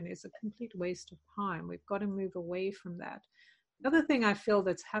broken is a complete waste of time. We've got to move away from that. The other thing I feel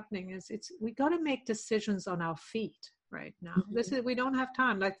that's happening is we got to make decisions on our feet right now. We don't have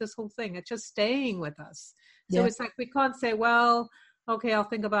time. Like this whole thing, it's just staying with us. So it's like we can't say, well, okay, I'll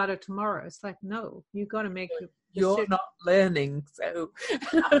think about it tomorrow. It's like, no, you got to make the decision. You're not learning, so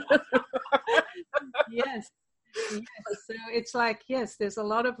Yes. Yes, so it's like, yes, there's a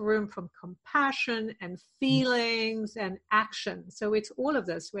lot of room from compassion and feelings and action. So it's all of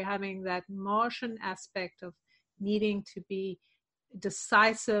this. We're having that Martian aspect of needing to be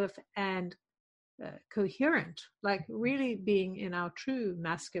decisive and coherent, like really being in our true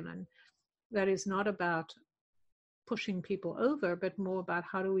masculine. That is not about pushing people over, but more about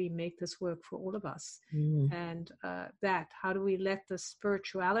how do we make this work for all of us. And how do we let the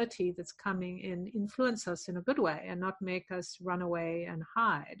spirituality that's coming in influence us in a good way and not make us run away and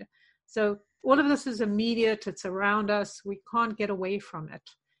hide. So all of this is immediate, it's around us, we can't get away from it.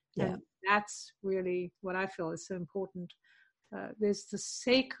 And that's really what I feel is so important. There's the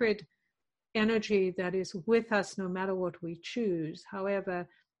sacred energy that is with us no matter what we choose. However,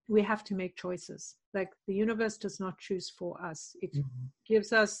 we have to make choices. Like the universe does not choose for us. It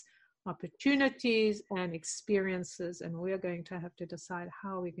gives us opportunities and experiences, and we're going to have to decide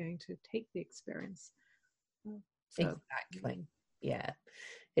how we're going to take the experience. Exactly. Yeah.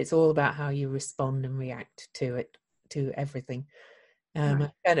 It's all about how you respond and react to it, to everything. I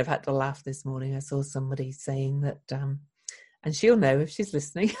kind of had to laugh this morning. I saw somebody saying that, and she'll know if she's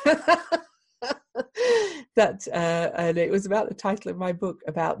listening, that and it was about the title of my book,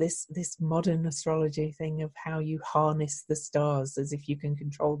 about this modern astrology thing of how you harness the stars as if you can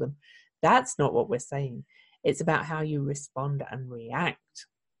control them. That's not what we're saying. It's about how you respond and react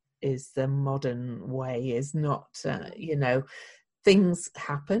is the modern way, is not, things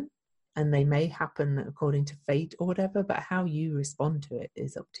happen and they may happen according to fate or whatever, but how you respond to it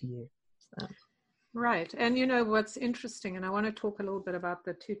is up to you. So. Right. And what's interesting, and I want to talk a little bit about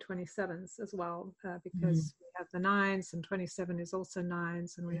the 227s as well, because we have the 9s, and 27 is also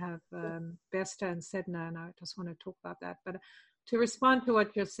 9s, and we have Vesta and Sedna, and I just want to talk about that. But to respond to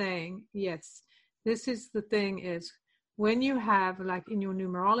what you're saying, yes, this is the thing is, when you have, like in your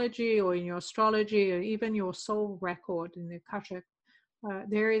numerology or in your astrology or even your soul record in the Akashic,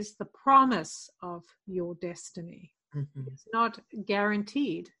 there is the promise of your destiny. It's not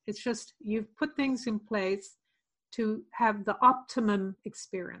guaranteed. It's just you've put things in place to have the optimum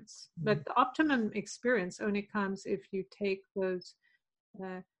experience. But the optimum experience only comes if you take those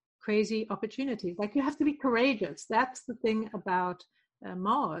crazy opportunities. Like you have to be courageous. That's the thing about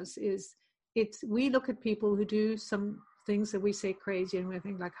Mars is we look at people who do some things that we say crazy and we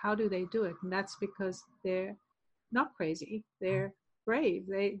think like, how do they do it? And that's because they're not crazy. They're brave.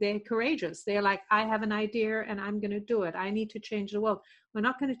 They're courageous. They're like, I have an idea and I'm going to do it. I need to change the world. We're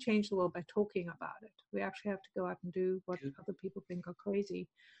not going to change the world by talking about it. We actually have to go out and do what other people think are crazy.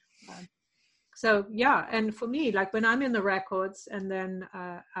 So yeah, and for me, like when I'm in the records and then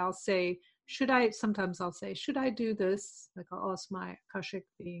I'll say, sometimes I'll say, should I do this? Like I'll ask my Akashic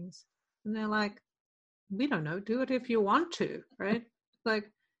beings and they're like, we don't know, do it if you want to, right?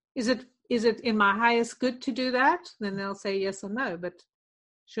 Like, is it in my highest good to do that? Then they'll say yes or no. But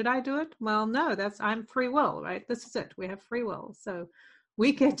should I do it? Well, no, I'm free will, right? This is it. We have free will. So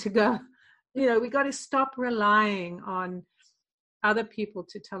we get to go, we got to stop relying on other people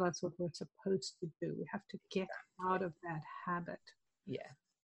to tell us what we're supposed to do. We have to get out of that habit. Yeah.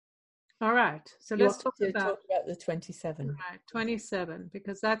 All right. So let's talk about the 27. Right, 27,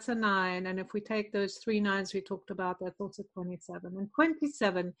 because that's a 9. And if we take those 3 9s we talked about, that's also 27. And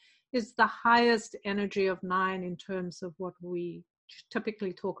 27 is the highest energy of 9 in terms of what we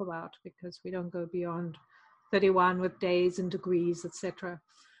typically talk about, because we don't go beyond 31 with days and degrees, etc.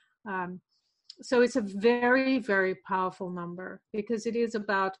 So it's a very, very powerful number, because it is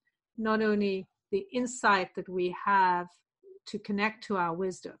about not only the insight that we have to connect to our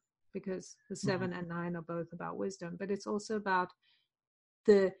wisdom, because the 7 and 9 are both about wisdom, but it's also about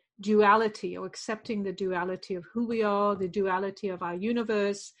the duality, or accepting the duality of who we are, the duality of our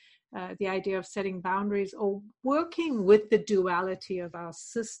universe, the idea of setting boundaries, or working with the duality of our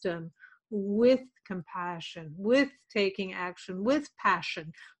system with compassion, with taking action, with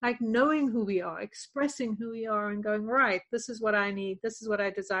passion, like knowing who we are, expressing who we are and going, right, this is what I need, this is what I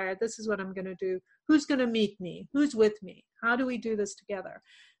desire, this is what I'm going to do, who's going to meet me, who's with me, how do we do this together?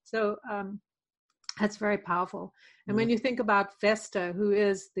 So that's very powerful. And when you think about Vesta, who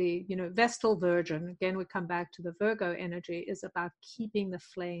is the, Vestal Virgin, again, we come back to the Virgo energy, is about keeping the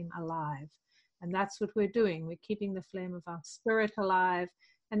flame alive. And that's what we're doing. We're keeping the flame of our spirit alive.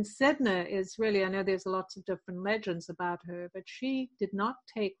 And Sedna is really, I know there's lots of different legends about her, but she did not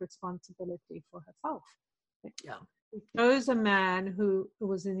take responsibility for herself. Yeah. She chose a man who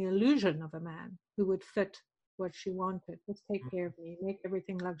was an illusion of a man who would fit what she wanted. Let's take care of me, make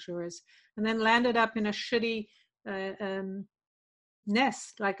everything luxurious, and then landed up in a shitty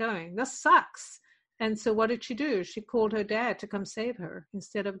nest, like going, this sucks. And so what did she do? She called her dad to come save her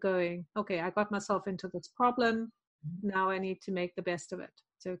instead of going, okay, I got myself into this problem. Now I need to make the best of it.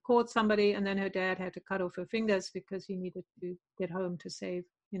 So called somebody, and then her dad had to cut off her fingers because he needed to get home to save,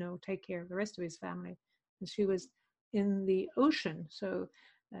 take care of the rest of his family. And she was in the ocean. So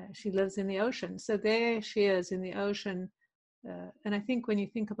she lives in the ocean. So there she is in the ocean. And I think when you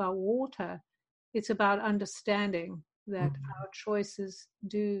think about water, it's about understanding that our choices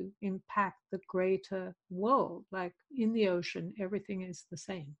do impact the greater world. Like in the ocean, everything is the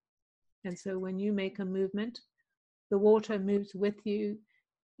same. And so when you make a movement, the water moves with you.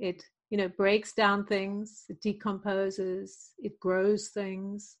 It, breaks down things, it decomposes, it grows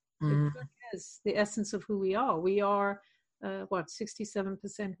things. It really is the essence of who we are. We are,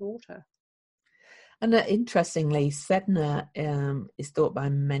 67% water. And interestingly, Sedna is thought by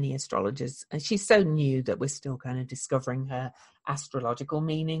many astrologers, and she's so new that we're still kind of discovering her astrological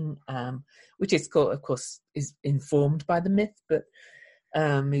meaning, which is, of course, is informed by the myth, but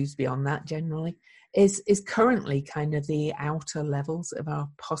moves beyond that generally, is currently kind of the outer levels of our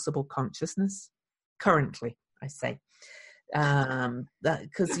possible consciousness. Currently, I say.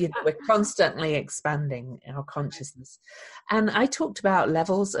 Because we're constantly expanding our consciousness, and I talked about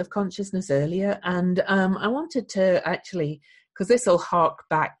levels of consciousness earlier, and I wanted to actually, because this will hark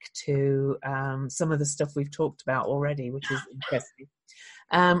back to some of the stuff we've talked about already, which is interesting.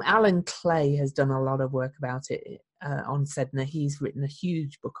 Alan Clay has done a lot of work about it on Sedna. He's written a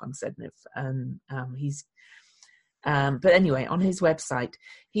huge book on Sedna, and but anyway, on his website,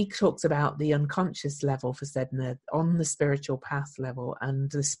 he talks about the unconscious level for Sedna, on the spiritual path level and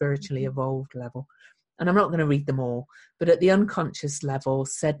the spiritually evolved level. And I'm not going to read them all, but at the unconscious level,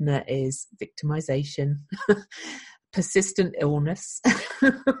 Sedna is victimization, persistent illness,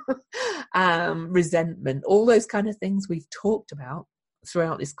 resentment, all those kind of things we've talked about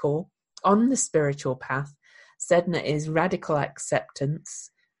throughout this call. On the spiritual path, Sedna is radical acceptance,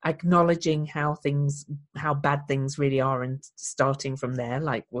 acknowledging how bad things really are, and starting from there,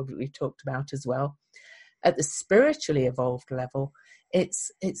 like what we've talked about as well. At the spiritually evolved level,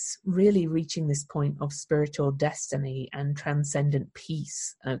 it's really reaching this point of spiritual destiny and transcendent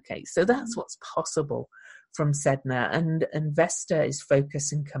peace. Okay, so that's what's possible from Sedna, and Vesta is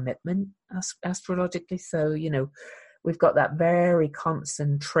focus and commitment astrologically. So we've got that very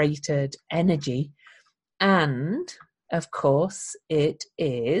concentrated energy, and of course, it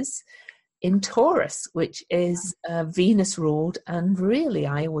is in Taurus, which is Venus ruled, and really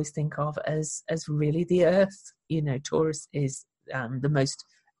I always think of as really the earth. Taurus is the most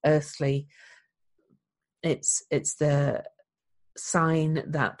earthly. It's the sign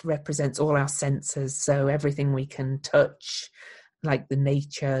that represents all our senses, so everything we can touch, like the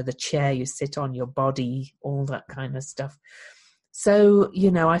nature, the chair you sit on, your body, all that kind of stuff. So,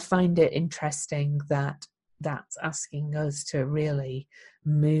 I find it interesting that that's asking us to really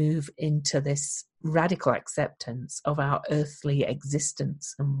move into this radical acceptance of our earthly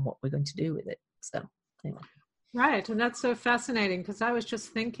existence and what we're going to do with it. So, anyway. Right, and that's so fascinating, because I was just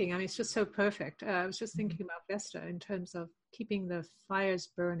thinking, it's just so perfect. I was just thinking about Vesta in terms of keeping the fires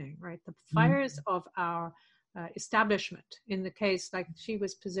burning, right? The fires of our establishment. In the case, like, she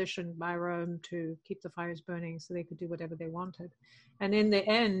was positioned by Rome to keep the fires burning so they could do whatever they wanted. And in the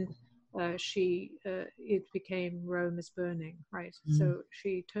end, it became Rome is burning, right? So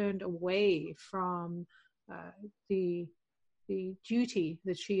she turned away from the duty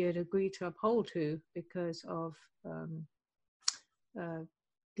that she had agreed to uphold to because of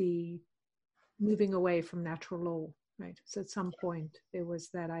the moving away from natural law, right? So at some point there was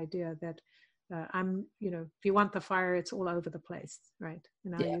that idea that if you want the fire, it's all over the place, right?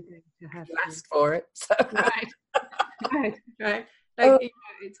 And now you're going to have to ask for it. So. Right. Like,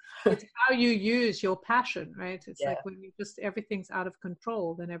 it's how you use your passion, right? It's like when everything's out of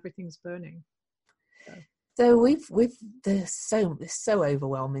control, then everything's burning. So there's so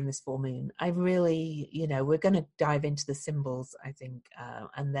overwhelming, this full moon. I really, we're going to dive into the symbols, I think,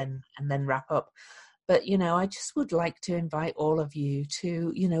 and then wrap up. But I just would like to invite all of you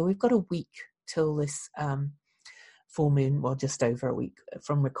to, we've got a week till this full moon, well, just over a week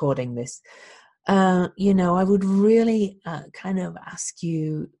from recording this. I would really kind of ask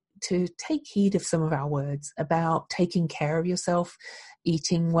you to take heed of some of our words about taking care of yourself,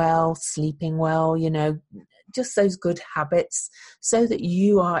 eating well, sleeping well, just those good habits, so that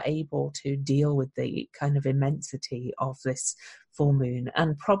you are able to deal with the kind of immensity of this full moon,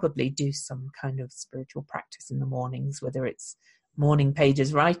 and probably do some kind of spiritual practice in the mornings, whether it's morning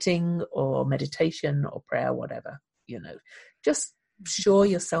pages writing or meditation or prayer, whatever, just shore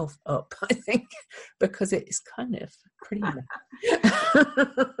yourself up, I think, because it's kind of pretty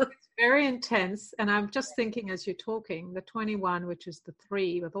It's very intense. And I'm just thinking as you're talking, the 21, which is the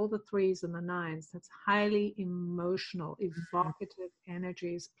 3, with all the 3s and the 9s, that's highly emotional, evocative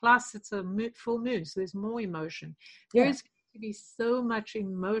energies. Plus, it's a full moon, so there's more emotion. There is going to be so much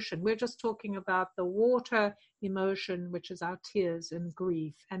emotion. We're just talking about the water emotion, which is our tears and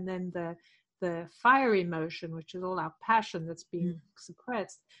grief, and then the fire emotion, which is all our passion that's being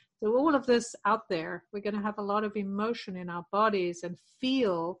suppressed. So all of this out there, we're going to have a lot of emotion in our bodies and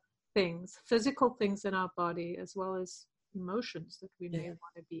feel things, physical things in our body, as well as emotions that we may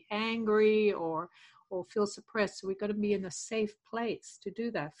want to be angry or feel suppressed. So we've got to be in a safe place to do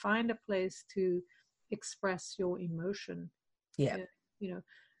that. Find a place to express your emotion.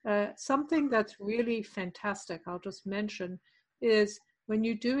 Something that's really fantastic, I'll just mention, is when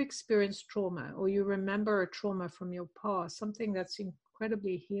you do experience trauma or you remember a trauma from your past, something that's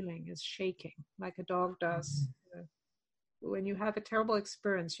incredibly healing is shaking, like a dog does. When you have a terrible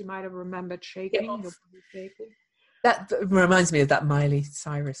experience, you might have remembered shaking. That reminds me of that Miley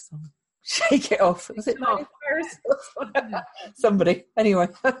Cyrus song. Shake it off. Was it Miley Cyrus? Somebody. Anyway.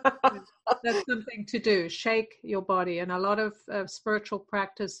 That's something to do. Shake your body. And a lot of spiritual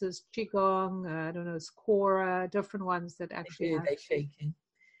practices, Qigong, I don't know, it's Quora, different ones that actually they're shaking.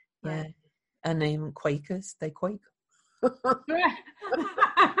 Right. Yeah. And even Quakers, they quake.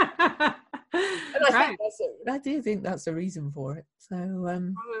 And I do think that's a reason for it. So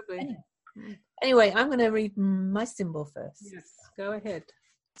probably. Anyway, I'm going to read my symbol first. Yes, go ahead.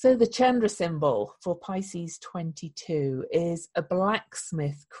 So the Chandra symbol for Pisces 22 is a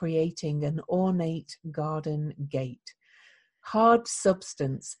blacksmith creating an ornate garden gate. Hard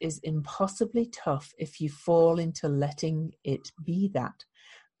substance is impossibly tough if you fall into letting it be that,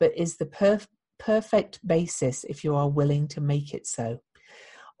 but is the perfect basis if you are willing to make it so.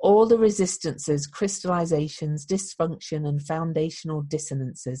 All the resistances, crystallizations, dysfunction, and foundational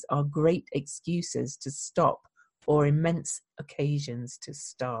dissonances are great excuses to stop or immense occasions to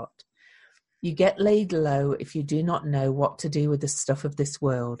start. You get laid low if you do not know what to do with the stuff of this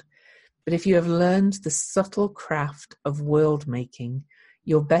world. But if you have learned the subtle craft of world making,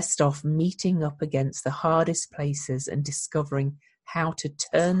 you're best off meeting up against the hardest places and discovering how to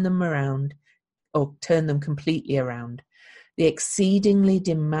turn them around or turn them completely around. The exceedingly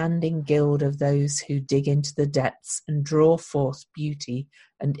demanding guild of those who dig into the depths and draw forth beauty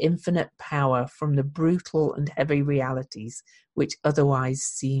and infinite power from the brutal and heavy realities which otherwise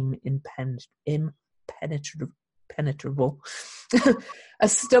seem impenetrable. A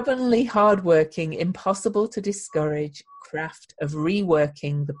stubbornly hard-working, impossible to discourage craft of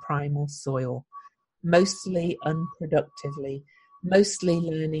reworking the primal soil, mostly unproductively, mostly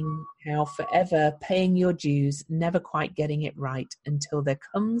learning how forever, paying your dues, never quite getting it right until there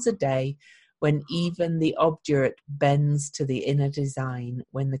comes a day when even the obdurate bends to the inner design,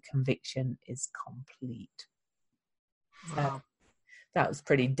 when the conviction is complete. Wow. So that was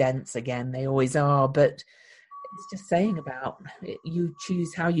pretty dense again. They always are, but it's just saying about you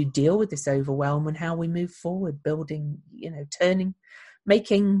choose how you deal with this overwhelm and how we move forward, building, turning,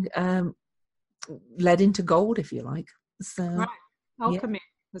 making lead into gold, if you like. So, right. Alchemy.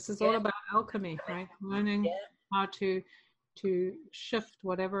 This is all about alchemy, right? Learning how to shift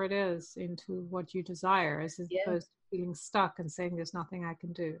whatever it is into what you desire, as opposed to feeling stuck and saying there's nothing I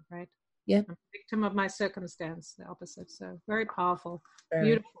can do, right? Yeah. I'm a victim of my circumstance, the opposite. So very powerful,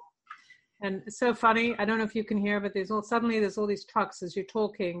 beautiful. And it's so funny. I don't know if you can hear, but there's all these trucks as you're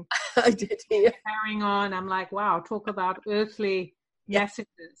talking. I did hear. Carrying on. I'm like, wow, talk about earthly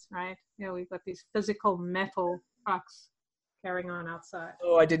messages, right? We've got these physical metal trucks carrying on outside.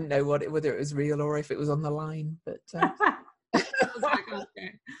 Oh, I didn't know whether it was real or if it was on the line, but I was like,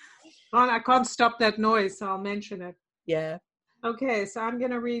 okay. Well, I can't stop that noise, so I'll mention it. Yeah. Okay, so I'm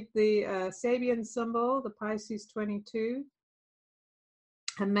going to read the Sabian symbol, the Pisces 22.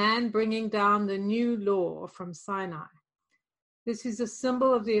 A man bringing down the new law from Sinai. This is a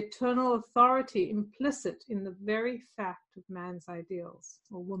symbol of the eternal authority implicit in the very fact of man's ideals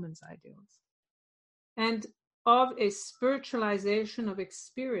or woman's ideals, and of a spiritualization of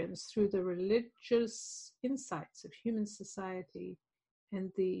experience through the religious insights of human society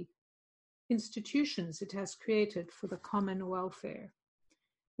and the institutions it has created for the common welfare.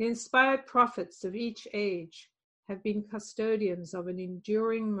 The inspired prophets of each age have been custodians of an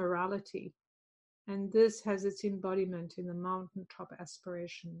enduring morality, and this has its embodiment in the mountaintop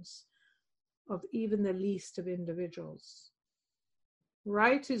aspirations of even the least of individuals.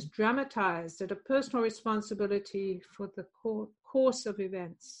 Right is dramatized at a personal responsibility for the course of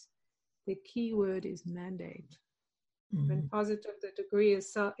events. The key word is mandate. When positive, the degree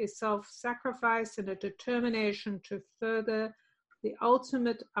is self-sacrifice and a determination to further the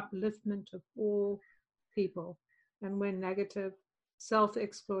ultimate upliftment of all people. And when negative,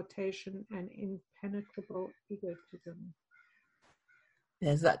 self-exploitation and impenetrable egotism.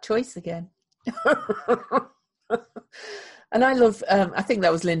 There's that choice again. And I love, I think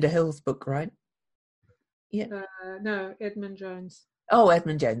that was Linda Hill's book, right? Yeah. No, Edmund Jones. Oh,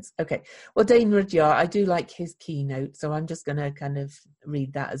 Edmund Jones. Okay. Well, Dane Rudyard, I do like his keynote, so I'm just going to kind of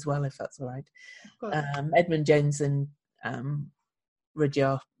read that as well, if that's all right. Edmund Jones and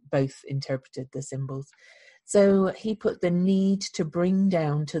Rudyard both interpreted the symbols. So he put the need to bring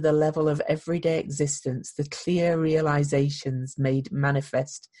down to the level of everyday existence the clear realizations made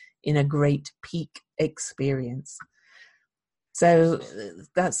manifest in a great peak experience. So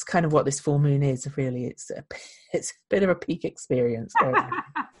that's kind of what this full moon is, really. It's a bit of a peak experience.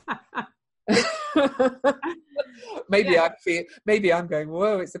 Maybe I'm going,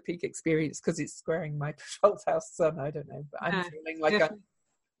 whoa, it's a peak experience because it's squaring my 12th house sun. I don't know, but I'm feeling like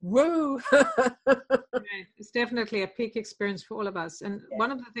whoa. It's definitely a peak experience for all of us. And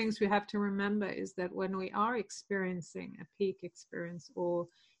one of the things we have to remember is that when we are experiencing a peak experience or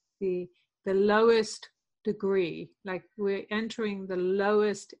the lowest degree, like we're entering the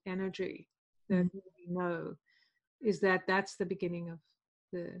lowest energy that we know, is that's the beginning of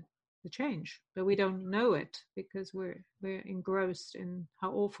the change. But we don't know it because we're engrossed in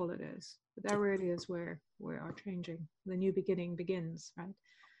how awful it is. But that really is where our changing, the new beginning begins, right?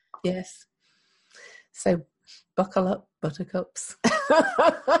 Yes. So buckle up, buttercups.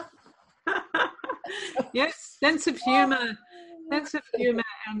 Yes, sense of humor. And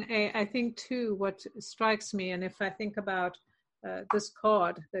I think too, what strikes me, and if I think about this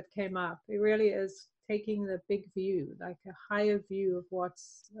card that came up, it really is taking the big view, like a higher view of what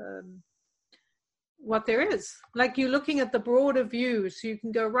there is. Like you're looking at the broader view, so you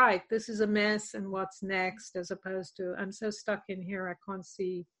can go, right, this is a mess, and what's next, as opposed to, I'm so stuck in here, I can't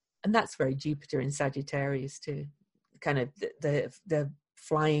see. And that's very Jupiter in Sagittarius too, kind of the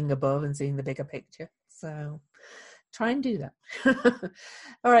flying above and seeing the bigger picture. So try and do that.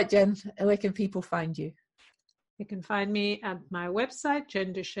 All right, Jen, where can people find you? You can find me at my website,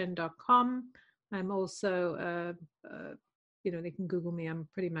 jenduchenne.com. I'm also, they can Google me. I'm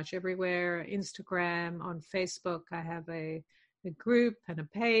pretty much everywhere. Instagram, on Facebook. I have a group and a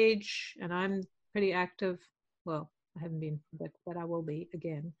page, and I'm pretty active. Well, I haven't been, but I will be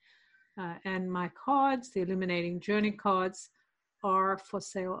again. And my cards, the Illuminating Journey cards, are for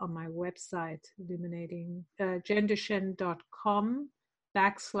sale on my website,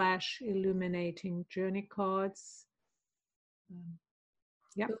 jenduchenne.com/illuminating journey cards.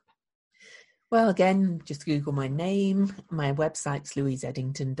 Yep. Well, again, just Google my name. My website's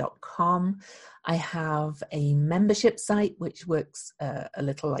louiseeddington.com. I have a membership site which works a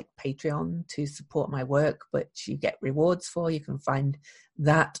little like Patreon to support my work, which you get rewards for. You can find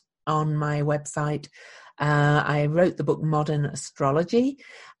that on my website. I wrote the book Modern Astrology,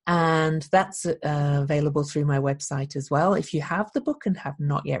 and that's available through my website as well. If you have the book and have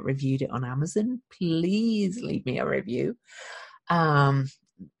not yet reviewed it on Amazon, please leave me a review,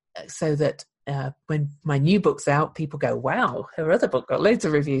 so that when my new book's out, people go, wow, her other book got loads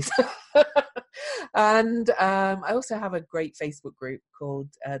of reviews. And I also have a great Facebook group called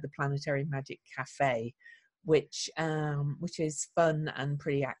the Planetary Magic Cafe, which is fun and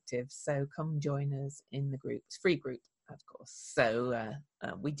pretty active. So come join us in the group. It's a free group, of course. So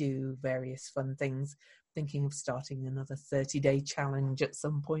we do various fun things. Thinking of starting another 30-day challenge at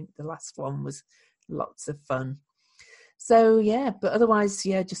some point. The last one was lots of fun. So yeah, but otherwise,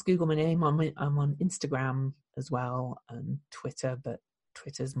 yeah, just Google my name. I'm on Instagram as well and Twitter, but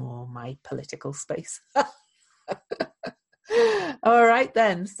Twitter's more my political space. All right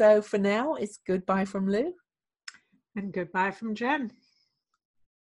then. So for now, it's goodbye from Lou. And goodbye from Jen.